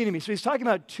 Or seen in me. So he's talking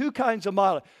about two kinds of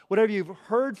model. Whatever you've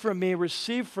heard from me,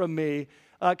 received from me,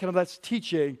 that's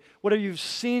teaching. Whatever you've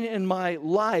seen in my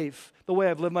life, the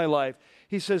way I've lived my life,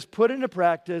 he says, put into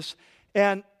practice,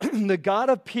 and the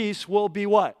God of peace will be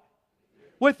what?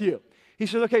 With you. He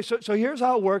says, okay, so here's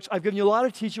how it works. I've given you a lot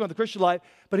of teaching on the Christian life,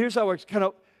 but here's how it works. Kind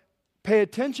of pay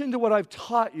attention to what I've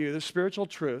taught you, the spiritual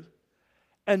truth,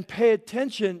 and pay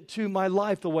attention to my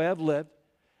life, the way I've lived.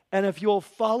 And if you'll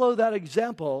follow that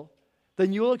example,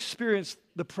 then you'll experience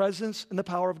the presence and the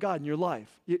power of God in your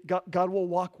life. God will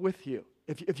walk with you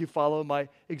if you follow my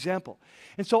example.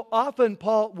 And so often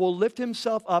Paul will lift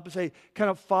himself up and say, kind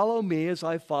of follow me as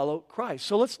I follow Christ.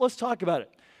 So let's talk about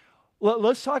it.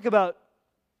 Let's talk about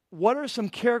what are some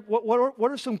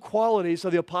qualities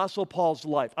of the Apostle Paul's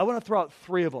life? I want to throw out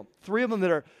three of them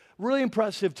that are really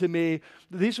impressive to me.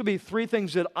 These would be three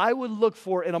things that I would look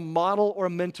for in a model or a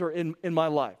mentor in my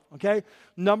life, okay?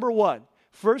 Number one,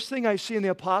 first thing I see in the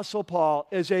Apostle Paul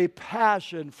is a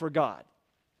passion for God.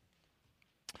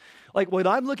 Like when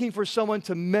I'm looking for someone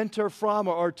to mentor from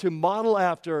or to model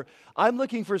after, I'm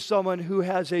looking for someone who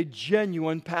has a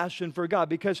genuine passion for God,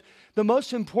 because the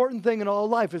most important thing in all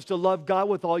life is to love God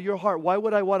with all your heart. Why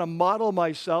would I want to model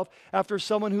myself after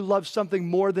someone who loves something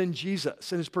more than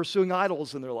Jesus and is pursuing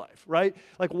idols in their life, right?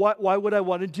 Like why would I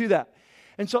want to do that?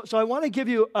 And so I want to give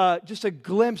you just a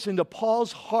glimpse into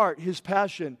Paul's heart, his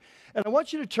passion. And I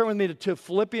want you to turn with me to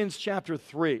Philippians chapter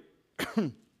 3.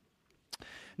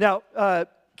 Now,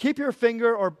 keep your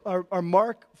finger or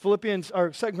mark Philippians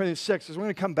or 2 Corinthians 6, because we're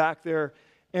going to come back there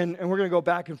and we're going to go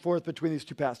back and forth between these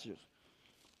two passages.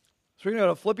 So we're going to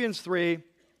go to Philippians 3,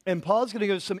 and Paul's going to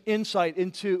give us some insight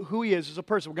into who he is as a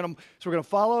person. We're going to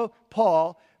follow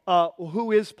Paul.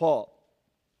 Who is Paul?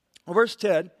 Well, verse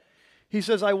 10, he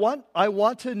says, I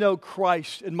want to know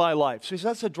Christ in my life. So he says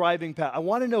that's a driving path. I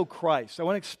want to know Christ. I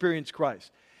want to experience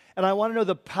Christ. And I want to know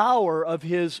the power of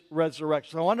his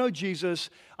resurrection. I want to know Jesus.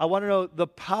 I want to know the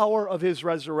power of his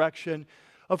resurrection.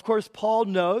 Of course, Paul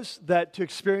knows that to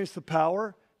experience the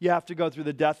power, you have to go through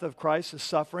the death of Christ, the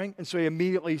suffering. And so he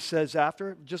immediately says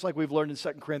after, just like we've learned in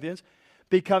 2 Corinthians,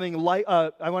 becoming like,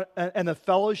 and the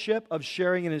fellowship of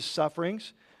sharing in his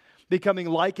sufferings, becoming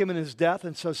like him in his death,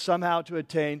 and so somehow to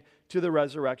attain to the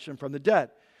resurrection from the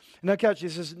dead. And now catch, he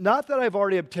says, not that I've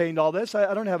already obtained all this.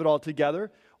 I don't have it all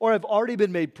together, or I've already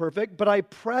been made perfect, but I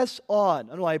press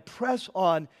on. I press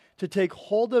on to take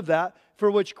hold of that for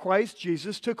which Christ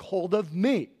Jesus took hold of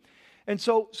me. And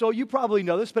so you probably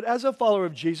know this, but as a follower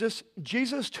of Jesus,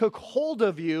 Jesus took hold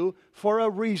of you for a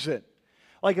reason.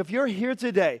 Like if you're here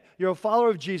today, you're a follower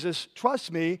of Jesus,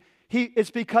 trust me,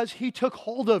 It's because he took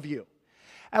hold of you.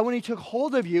 And when he took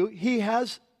hold of you,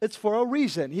 it's for a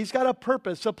reason. He's got a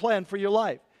purpose, a plan for your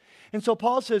life. And so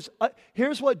Paul says,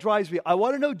 here's what drives me. I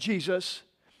want to know Jesus.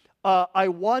 I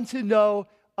want to know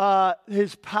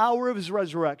his power of his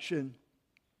resurrection.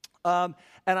 And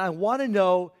I want to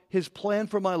know his plan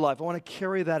for my life. I want to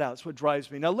carry that out. That's what drives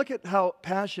me. Now look at how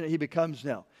passionate he becomes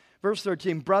now. Verse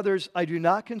 13, brothers, I do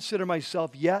not consider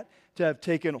myself yet to have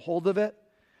taken hold of it.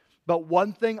 But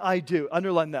one thing I do,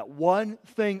 underline that, one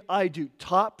thing I do,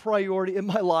 top priority in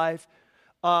my life.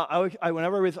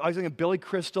 Whenever I was thinking of Billy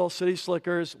Crystal, City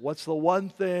Slickers, what's the one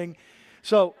thing?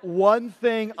 So one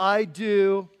thing I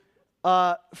do,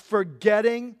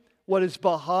 forgetting what is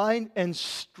behind and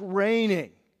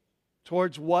straining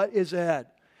towards what is ahead.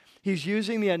 He's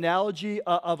using the analogy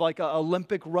of like an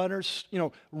Olympic runner,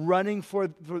 running for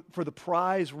the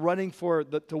prize, running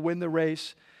to win the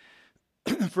race.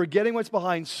 Forgetting what's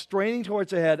behind, straining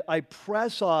towards ahead, I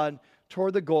press on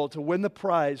toward the goal to win the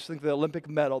prize, think the Olympic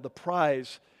medal, the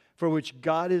prize for which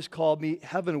God has called me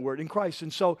heavenward in Christ.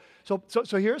 And so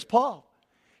here's Paul.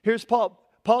 Here's Paul.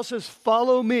 Paul says,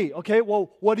 follow me. Okay,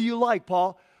 well, what do you like,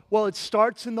 Paul? Well, it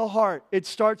starts in the heart. It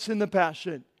starts in the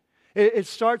passion. It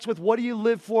starts with what do you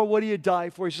live for? What do you die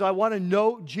for? He says, I want to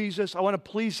know Jesus. I want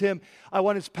to please him. I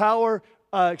want his power.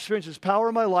 Experience his power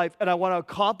in my life, and I want to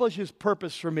accomplish his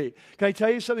purpose for me. Can I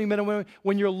tell you something, men and women?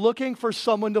 When you're looking for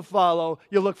someone to follow,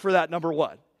 you look for that, number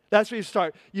one. That's where you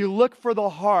start. You look for the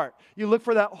heart. You look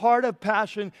for that heart of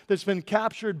passion that's been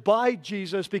captured by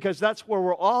Jesus, because that's where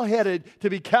we're all headed, to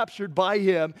be captured by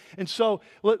him. And so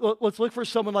let's look for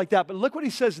someone like that. But look what he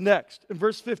says next in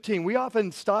verse 15. We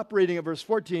often stop reading at verse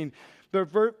 14,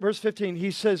 but verse 15,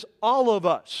 he says, all of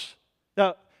us.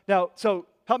 Now, so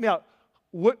help me out.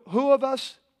 Who of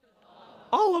us?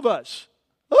 All of us.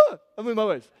 I'm in my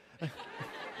ways.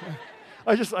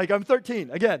 I'm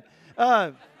 13 again.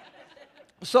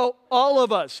 So all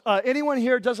of us. Anyone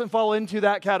here doesn't fall into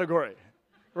that category,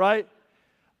 right?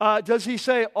 Does he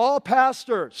say all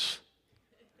pastors?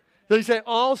 Does he say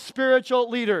all spiritual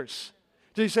leaders?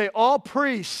 Does he say all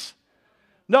priests?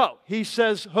 No. He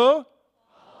says who?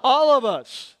 All of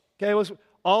us. Okay.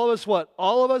 All of us what?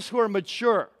 All of us who are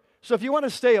mature. So if you want to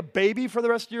stay a baby for the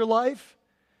rest of your life,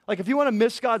 like if you want to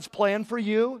miss God's plan for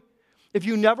you, if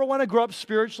you never want to grow up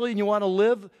spiritually and you want to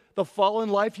live the fallen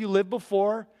life you lived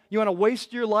before, you want to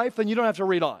waste your life, then you don't have to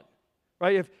read on,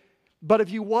 right? But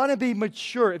if you want to be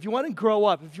mature, if you want to grow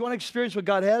up, if you want to experience what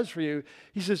God has for you,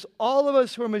 he says all of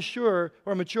us who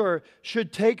are mature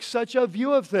should take such a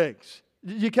view of things.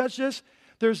 Did you catch this?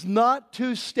 There's not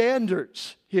two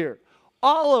standards here.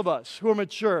 All of us who are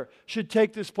mature should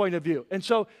take this point of view. And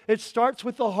so it starts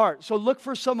with the heart. So look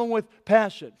for someone with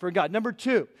passion for God. Number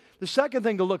two, the second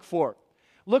thing to look for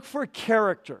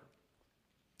character.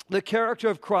 The character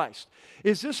of Christ.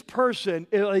 Is this person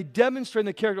demonstrating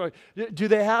the character? Do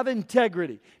they have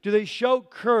integrity? Do they show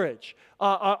courage?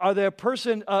 Are they a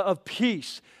person of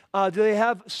peace? Do they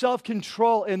have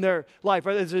self-control in their life?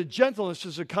 Is it gentleness?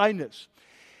 Is it kindness?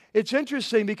 It's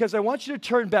interesting because I want you to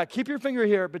turn back. Keep your finger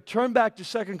here, but turn back to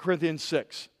 2 Corinthians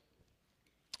 6.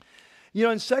 You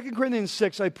know, in 2 Corinthians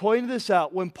 6, I pointed this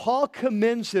out. When Paul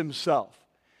commends himself,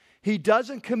 he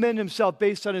doesn't commend himself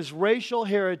based on his racial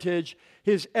heritage,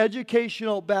 his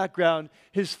educational background,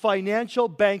 his financial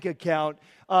bank account,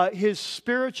 his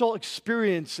spiritual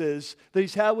experiences that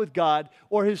he's had with God,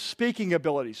 or his speaking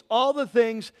abilities. All the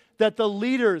things that the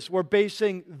leaders were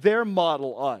basing their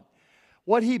model on.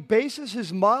 What he bases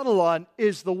his model on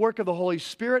is the work of the Holy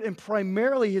Spirit and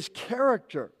primarily his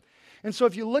character. And so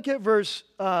if you look at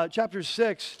chapter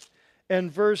 6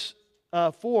 and verse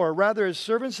 4, rather as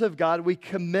servants of God, we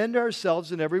commend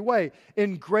ourselves in every way,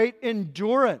 in great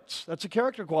endurance. That's a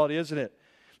character quality, isn't it?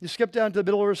 You skip down to the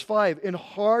middle of verse 5, in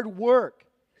hard work,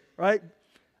 right?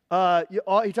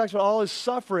 He talks about all his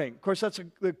suffering. Of course, that's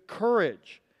the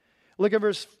courage. Look at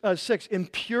verse 6, in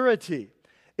purity,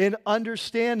 in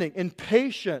understanding, in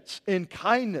patience, in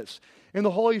kindness, in the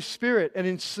Holy Spirit, and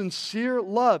in sincere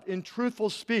love, in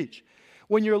truthful speech.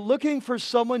 When you're looking for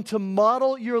someone to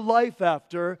model your life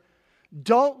after,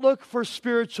 don't look for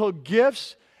spiritual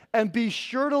gifts, and be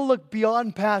sure to look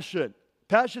beyond passion.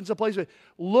 Passion's a place where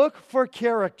look for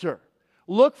character.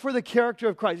 Look for the character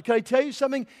of Christ. Can I tell you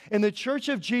something? In the Church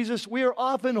of Jesus, we are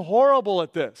often horrible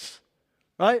at this,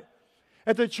 right?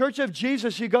 At the Church of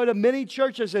Jesus, you go to many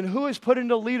churches, and who is put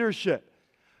into leadership?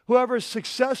 Whoever is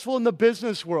successful in the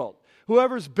business world,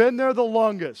 whoever's been there the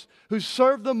longest, who's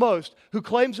served the most, who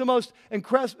claims the most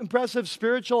impressive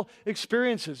spiritual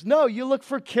experiences. No, you look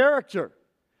for character.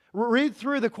 Read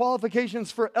through the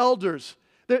qualifications for elders.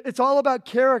 It's all about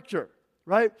character,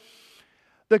 right?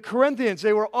 The Corinthians,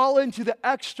 they were all into the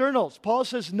externals. Paul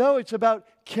says, no, it's about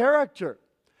character.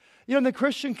 You know, in the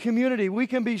Christian community, we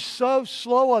can be so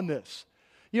slow on this.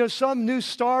 You know, some new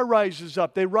star rises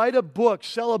up. They write a book,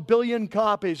 sell 1 billion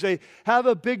copies. They have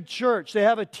a big church. They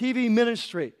have a TV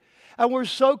ministry. And we're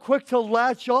so quick to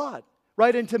latch on,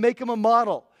 right, and to make them a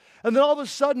model. And then all of a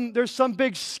sudden, there's some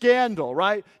big scandal,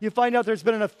 right? You find out there's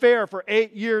been an affair for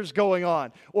 8 years going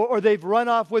on, or they've run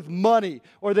off with money,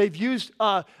 or they've used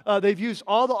all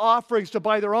the offerings to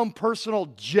buy their own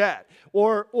personal jet,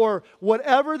 or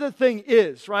whatever the thing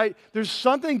is, right? There's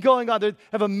something going on. They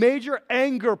have a major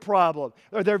anger problem,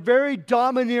 or they're very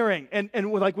domineering.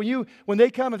 And like when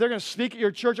they come, if they're going to speak at your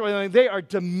church or anything, they are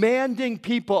demanding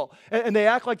people, and they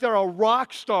act like they're a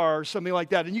rock star or something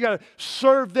like that. And you got to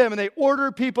serve them, and they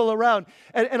order people around.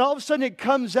 And all of a sudden it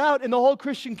comes out, and the whole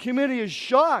Christian community is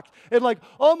shocked. And like,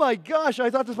 oh my gosh, I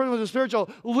thought this person was a spiritual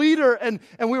leader, and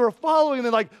we were following them.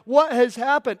 And like, what has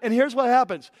happened? And here's what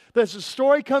happens. This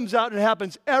story comes out, and it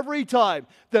happens every time,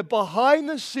 that behind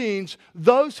the scenes,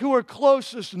 those who are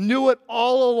closest knew it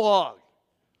all along.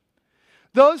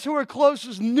 Those who were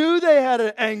closest knew they had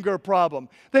an anger problem.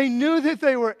 They knew that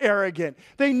they were arrogant.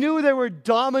 They knew they were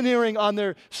domineering on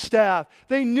their staff.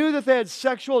 They knew that they had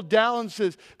sexual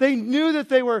dalliances. They knew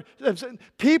that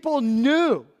people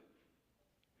knew.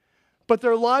 But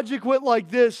their logic went like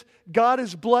this: God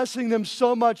is blessing them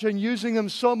so much and using them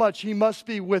so much, He must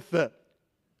be with them.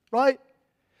 Right?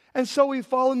 And so we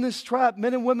fall in this trap.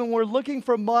 Men and women, we're looking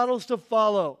for models to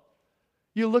follow.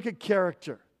 You look at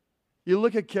character. You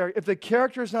look at character. If the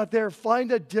character is not there,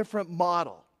 find a different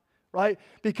model, right?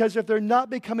 Because if they're not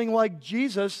becoming like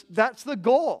Jesus, that's the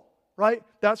goal, right?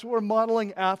 That's what we're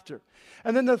modeling after.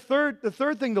 And then the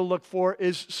third thing to look for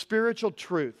is spiritual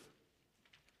truth.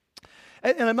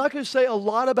 And I'm not going to say a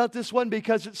lot about this one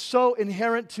because it's so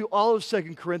inherent to all of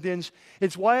 2 Corinthians.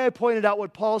 It's why I pointed out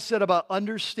what Paul said about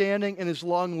understanding in his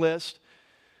long list.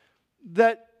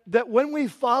 That when we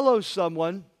follow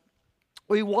someone,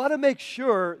 we want to make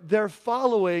sure they're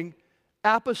following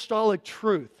apostolic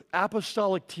truth,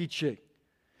 apostolic teaching.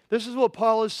 This is what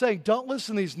Paul is saying. Don't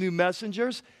listen to these new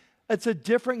messengers. It's a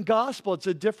different gospel. It's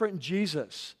a different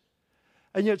Jesus.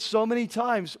 And yet so many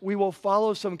times we will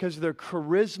follow someone because of their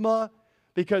charisma,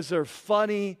 because they're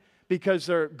funny, because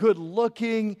they're good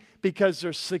looking, because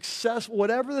they're successful,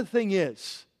 whatever the thing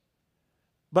is.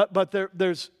 But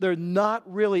they're not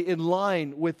really in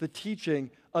line with the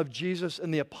teaching of Jesus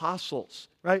and the apostles,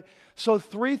 right? So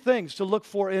 3 things to look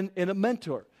for in a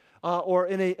mentor or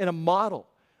in a model.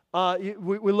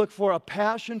 We look for a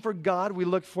passion for God. We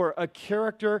look for a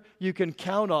character you can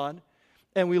count on.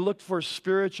 And we look for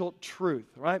spiritual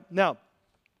truth, right? Now,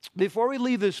 before we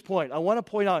leave this point, I want to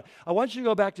point out, I want you to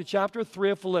go back to chapter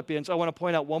 3 of Philippians. I want to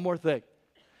point out one more thing.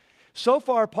 So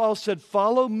far, Paul said,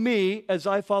 follow me as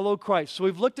I follow Christ. So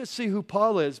we've looked to see who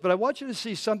Paul is, but I want you to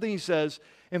see something he says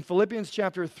in Philippians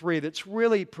chapter 3 that's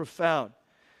really profound.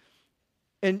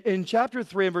 In chapter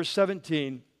 3 and verse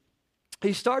 17,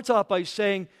 he starts off by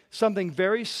saying something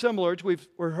very similar to we've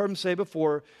heard him say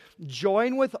before,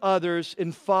 join with others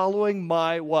in following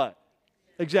my what?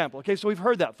 Example. Okay, so we've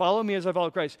heard that. Follow me as I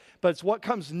follow Christ. But it's what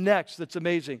comes next that's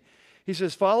amazing. He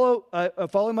says, follow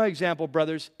my example,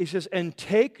 brothers. He says, and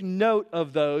take note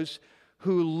of those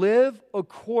who live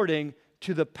according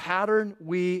to the pattern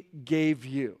we gave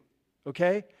you.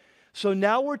 Okay? So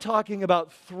now we're talking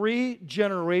about 3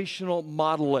 generational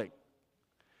modeling.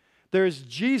 There's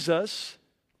Jesus,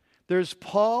 there's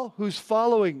Paul who's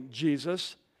following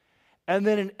Jesus, and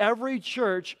then in every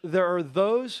church there are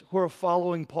those who are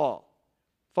following Paul,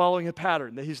 following a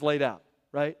pattern that he's laid out,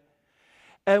 right?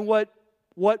 And what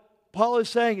Paul is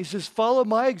saying, he says, follow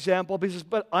my example. But he says,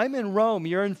 but I'm in Rome,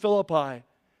 you're in Philippi.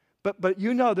 But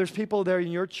you know there's people there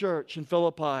in your church in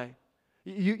Philippi.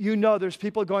 You know there's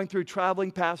people going through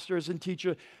traveling pastors and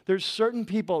teachers. There's certain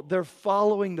people, they're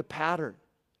following the pattern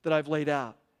that I've laid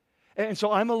out. And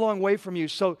so I'm a long way from you.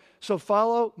 So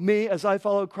follow me as I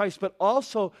follow Christ, but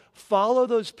also follow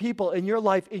those people in your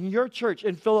life, in your church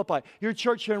in Philippi, your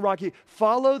church here in Rocky.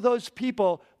 Follow those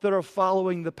people that are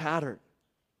following the pattern.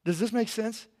 Does this make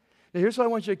sense? Now here's what I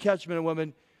want you to catch, men and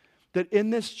women, that in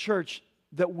this church,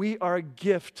 that we are a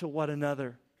gift to one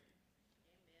another.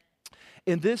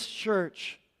 In this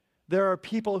church, there are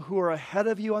people who are ahead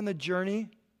of you on the journey,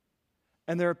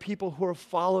 and there are people who are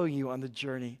following you on the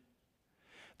journey.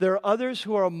 There are others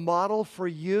who are a model for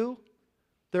you.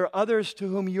 There are others to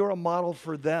whom you're a model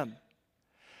for them.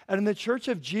 And in the church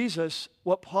of Jesus,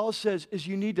 what Paul says is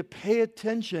you need to pay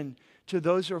attention to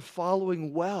those who are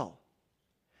following well,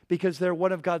 because they're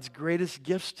one of God's greatest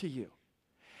gifts to you.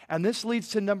 And this leads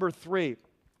to number 3.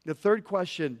 The third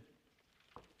question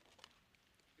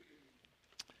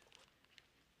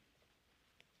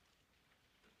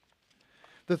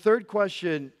The third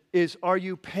question is, are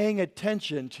you paying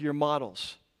attention to your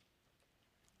models?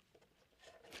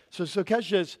 So catch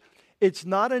this. It's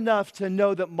not enough to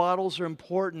know that models are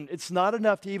important. It's not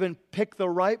enough to even pick the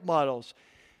right models.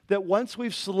 That once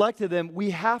we've selected them, we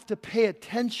have to pay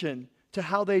attention to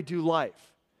how they do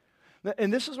life.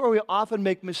 And this is where we often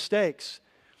make mistakes.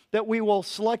 That we will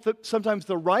select sometimes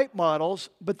the right models,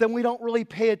 but then we don't really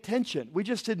pay attention. We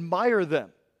just admire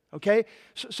them. Okay?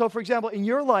 So for example, in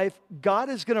your life, God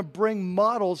is going to bring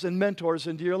models and mentors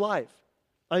into your life.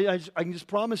 I can just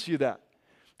promise you that.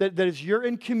 That as you're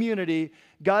in community,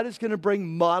 God is going to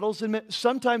bring models. And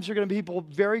sometimes they're going to be people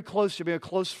very close to you, a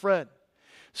close friend.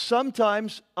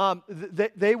 Sometimes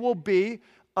they will be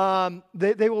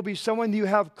someone you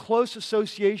have close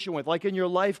association with, like in your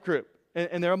life group,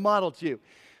 and they're a model to you.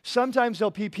 Sometimes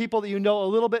they'll be people that you know a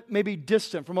little bit maybe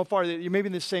distant from afar. You're maybe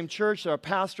in the same church, they're a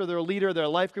pastor, they're a leader, they're a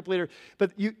life group leader,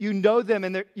 but you know them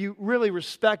and you really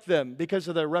respect them because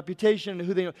of their reputation and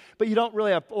who they know, but you don't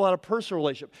really have a lot of personal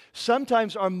relationship.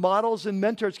 Sometimes our models and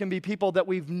mentors can be people that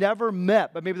we've never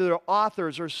met, but maybe they're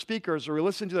authors or speakers, or we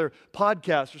listen to their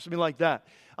podcasts or something like that.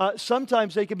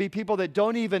 Sometimes they can be people that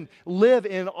don't even live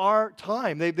in our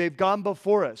time. They've gone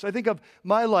before us. I think of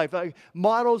my life, like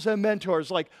models and mentors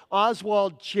like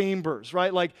Oswald Chambers,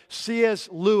 right? Like C.S.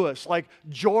 Lewis, like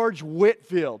George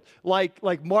Whitefield, like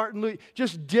Martin Luther,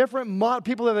 just different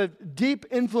people that have a deep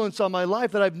influence on my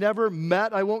life that I've never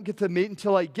met. I won't get to meet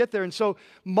until I get there. And so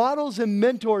models and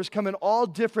mentors come in all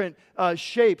different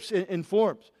shapes and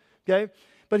forms, okay?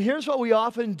 But here's what we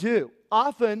often do.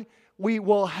 Often, we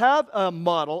will have a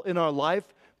model in our life,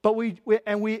 but we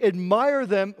admire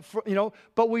them,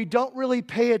 but we don't really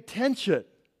pay attention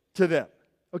to them,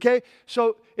 okay?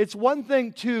 So it's one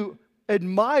thing to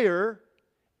admire,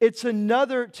 it's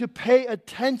another to pay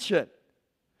attention.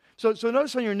 So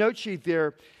notice on your note sheet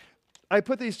there, I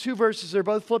put these two verses. They're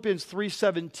both Philippians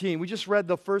 3:17. We just read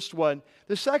the first one.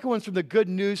 The second one's from the Good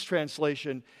News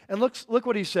translation. And look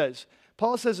what he says.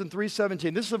 Paul says in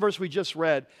 3:17, this is the verse we just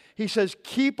read. He says,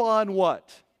 keep on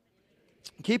what?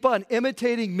 Keep on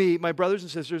imitating me, my brothers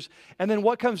and sisters. And then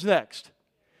what comes next?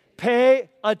 Pay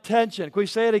attention. Can we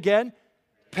say it again?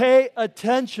 Pay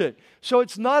attention. So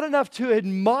it's not enough to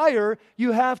admire.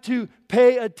 You have to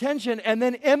pay attention and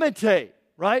then imitate,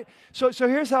 right? So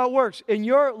here's how it works. In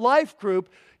your life group,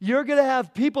 you're going to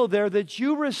have people there that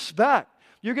you respect.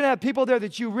 You're going to have people there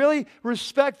that you really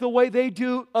respect the way they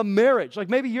do a marriage. Like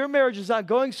maybe your marriage is not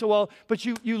going so well, but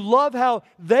you love how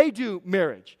they do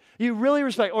marriage. You really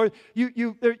respect. Or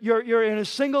you're in a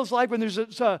singles life when there's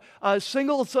a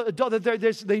single adult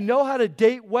that they know how to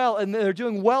date well and they're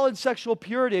doing well in sexual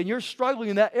purity and you're struggling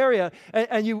in that area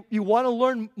and you want to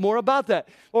learn more about that.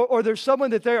 Or there's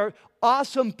someone that they are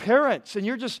awesome parents and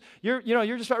you're just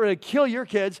about ready to kill your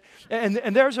kids and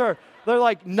they're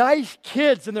like nice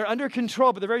kids and they're under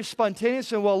control, but they're very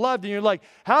spontaneous and well loved. And you're like,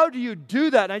 how do you do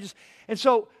that? And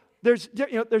so there's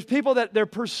people that they're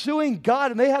pursuing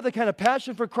God and they have the kind of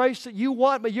passion for Christ that you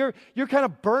want, but you're kind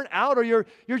of burnt out or you're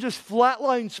just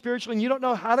flatlined spiritually and you don't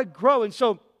know how to grow. And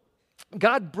so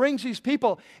God brings these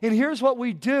people, and here's what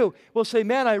we do. We'll say,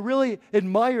 man, I really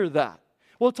admire that.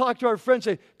 We'll talk to our friends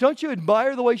and say, don't you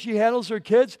admire the way she handles her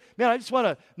kids? Man, I just want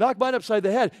to knock mine upside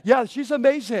the head. Yeah, she's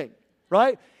amazing,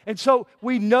 right? And so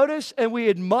we notice and we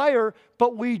admire,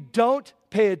 but we don't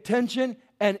pay attention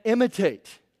and imitate.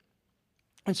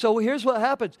 And so here's what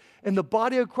happens. In the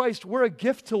body of Christ, we're a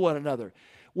gift to one another.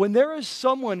 When there is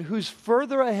someone who's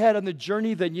further ahead on the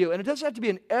journey than you, and it doesn't have to be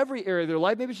in every area of their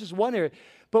life, maybe it's just one area,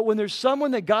 but when there's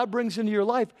someone that God brings into your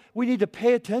life, we need to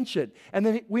pay attention, and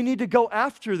then we need to go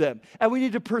after them, and we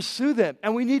need to pursue them,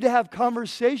 and we need to have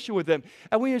conversation with them,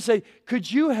 and we need to say, could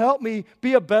you help me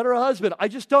be a better husband? I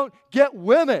just don't get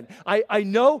women. I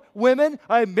know women.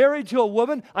 I'm married to a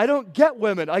woman. I don't get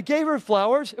women. I gave her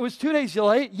flowers. It was 2 days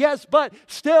late, yes, but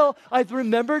still, I've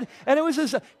remembered, and it was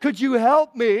this, could you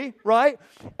help me, right?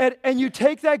 And you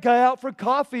take that guy out for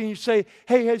coffee, and you say,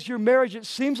 hey, has your marriage, it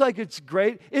seems like it's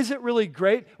great. Is it really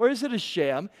great? Or is it a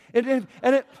sham?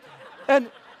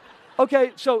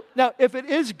 Okay, so now if it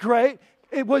is great,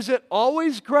 was it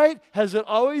always great? Has it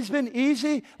always been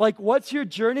easy? Like, what's your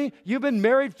journey? You've been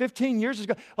married 15 years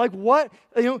ago. Like, what?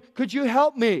 Could you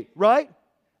help me, right?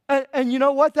 And you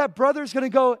know what? That brother's going to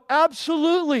go,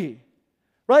 absolutely.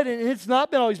 Right? And it's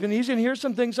not always been easy. And here's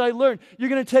some things I learned. You're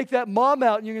going to take that mom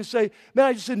out and you're going to say, man,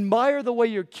 I just admire the way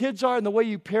your kids are and the way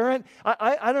you parent.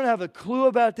 I don't have a clue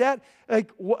about that. Like,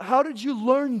 how did you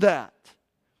learn that?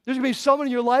 There's going to be someone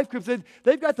in your life group that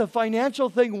they've got the financial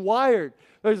thing wired.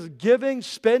 There's giving,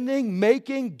 spending,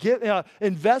 making,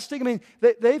 investing. I mean,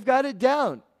 they've got it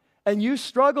down. and you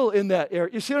struggle in that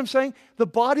area. You see what I'm saying? The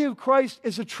body of Christ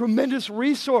is a tremendous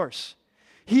resource.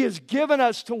 He has given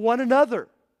us to one another,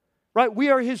 right? We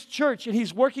are His church, and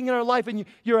He's working in our life, and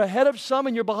you're ahead of some,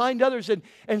 and you're behind others,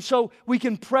 and so we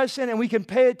can press in, and we can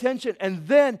pay attention, and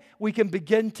then we can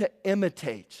begin to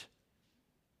imitate.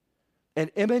 And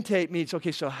imitate means,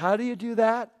 okay, so how do you do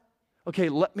that? Okay,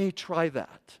 let me try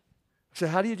that. So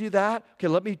how do you do that? Okay,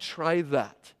 let me try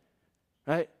that,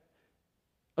 right?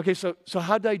 Okay, so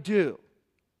how did I do?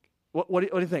 What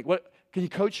do you think? Can you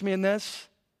coach me in this?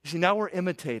 You see, now we're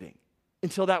imitating.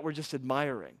 Until that, we're just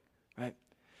admiring, right?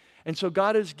 And so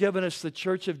God has given us the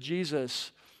Church of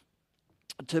Jesus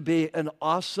to be an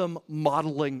awesome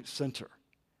modeling center.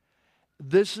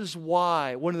 This is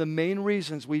why, one of the main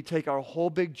reasons we take our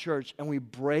whole big church and we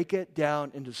break it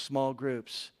down into small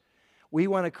groups. We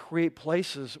want to create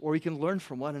places where we can learn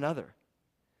from one another.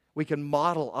 We can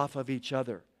model off of each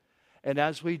other. And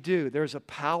as we do, there's a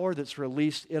power that's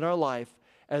released in our life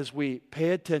as we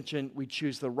pay attention, we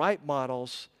choose the right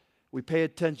models, we pay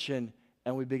attention,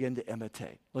 and we begin to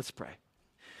imitate. Let's pray.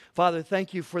 Father,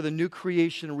 thank you for the new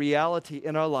creation reality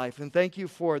in our life. And thank you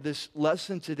for this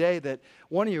lesson today that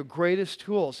one of your greatest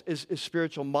tools is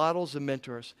spiritual models and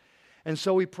mentors. And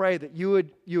so we pray that you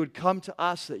would come to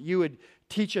us, that you would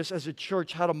teach us as a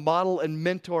church how to model and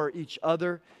mentor each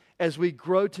other as we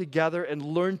grow together and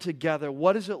learn together.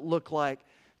 What does it look like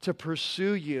to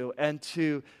pursue you and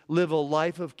to live a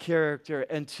life of character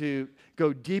and to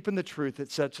go deep in the truth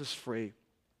that sets us free?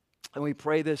 And we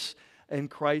pray this in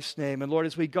Christ's name. And Lord,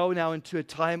 as we go now into a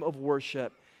time of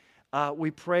worship, we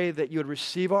pray that you would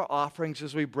receive our offerings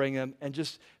as we bring them and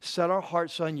just set our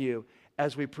hearts on you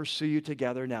as we pursue you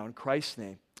together now. In Christ's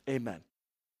name, amen.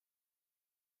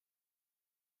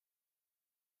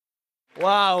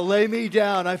 Wow, lay me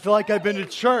down. I feel like I've been to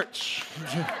church.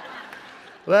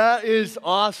 That is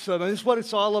awesome. And this is what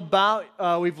it's all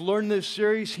about. We've learned this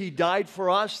series. He died for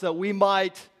us that we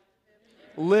might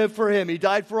live for Him. He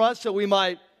died for us that we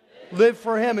might live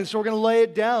for Him. And so we're going to lay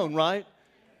it down, right?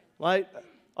 Right?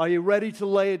 Are you ready to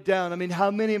lay it down? I mean,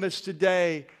 how many of us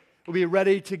today will be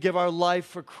ready to give our life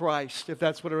for Christ if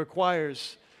that's what it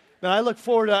requires? And I look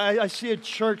forward to, I see a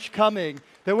church coming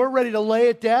that we're ready to lay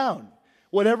it down.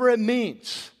 Whatever it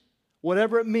means, we're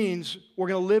going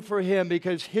to live for Him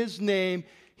because His name,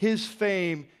 His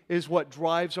fame is what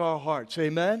drives our hearts.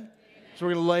 Amen? So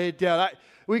we're going to lay it down.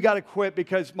 We got to quit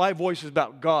because my voice is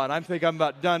about God. I think I'm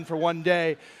about done for one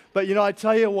day. But, you know, I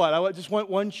tell you what, I just want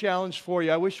one challenge for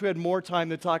you. I wish we had more time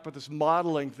to talk about this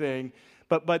modeling thing.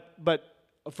 But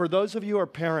for those of you who are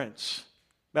parents,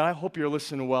 man, I hope you're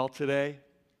listening well today.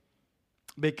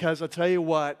 Because I'll tell you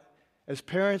what, as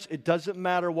parents, it doesn't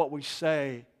matter what we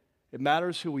say. It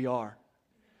matters who we are.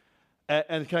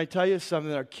 And can I tell you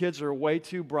something? Our kids are way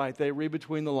too bright. They read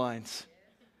between the lines.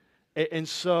 And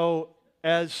so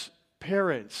as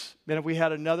parents, man, if we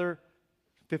had another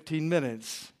 15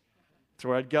 minutes, that's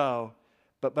where I'd go.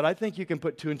 But I think you can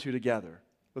put two and two together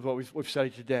with what we've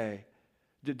studied today.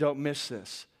 Don't miss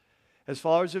this. As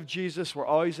followers of Jesus, we're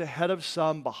always ahead of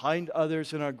some, behind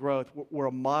others in our growth. We're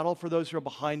a model for those who are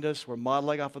behind us. We're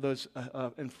modeling off of those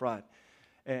in front.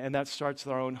 And that starts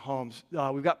with our own homes.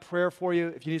 We've got prayer for you.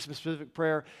 If you need some specific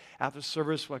prayer after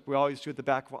service, like we always do at the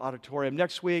back of our auditorium.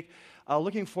 Next week,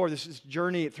 looking forward, this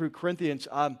journey through Corinthians.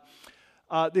 Many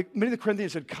of the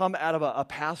Corinthians had come out of a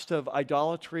past of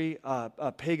idolatry,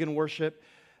 pagan worship.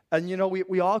 And, you know,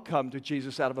 we all come to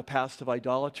Jesus out of a past of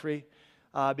idolatry.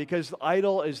 Because the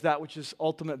idol is that which is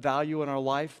ultimate value in our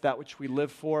life, that which we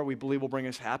live for, we believe will bring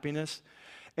us happiness.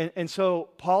 And so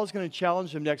Paul is going to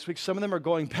challenge them next week. Some of them are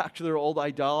going back to their old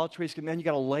idolatries. Man, you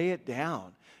got to lay it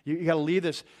down. You got to leave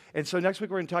this. And so next week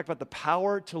we're going to talk about the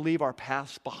power to leave our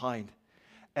past behind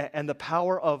and the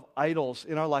power of idols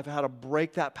in our life and how to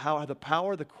break that power. How the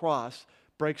power of the cross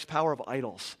breaks power of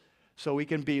idols so we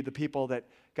can be the people that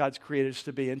God's created us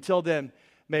to be. Until then,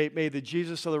 may the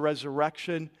Jesus of the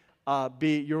resurrection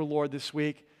be your Lord this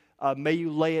week. May you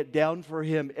lay it down for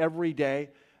Him every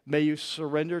day. May you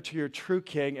surrender to your true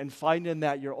King and find in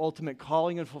that your ultimate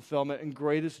calling and fulfillment and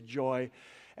greatest joy.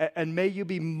 And may you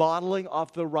be modeling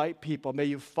off the right people. May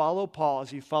you follow Paul as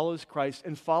he follows Christ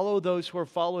and follow those who are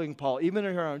following Paul, even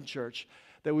in our own church,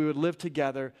 that we would live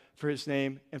together for His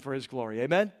name and for His glory.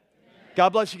 Amen? Amen. God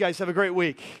bless you guys. Have a great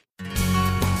week.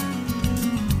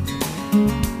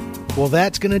 Well,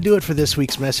 that's going to do it for this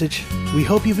week's message. We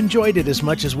hope you've enjoyed it as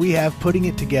much as we have putting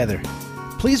it together.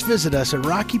 Please visit us at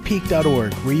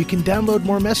rockypeak.org where you can download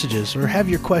more messages or have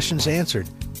your questions answered.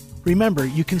 Remember,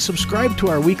 you can subscribe to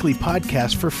our weekly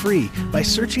podcast for free by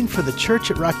searching for The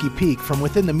Church at Rocky Peak from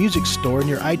within the music store in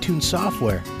your iTunes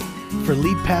software. For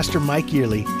lead pastor Mike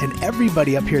Yearley and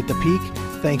everybody up here at The Peak,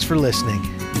 thanks for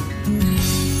listening.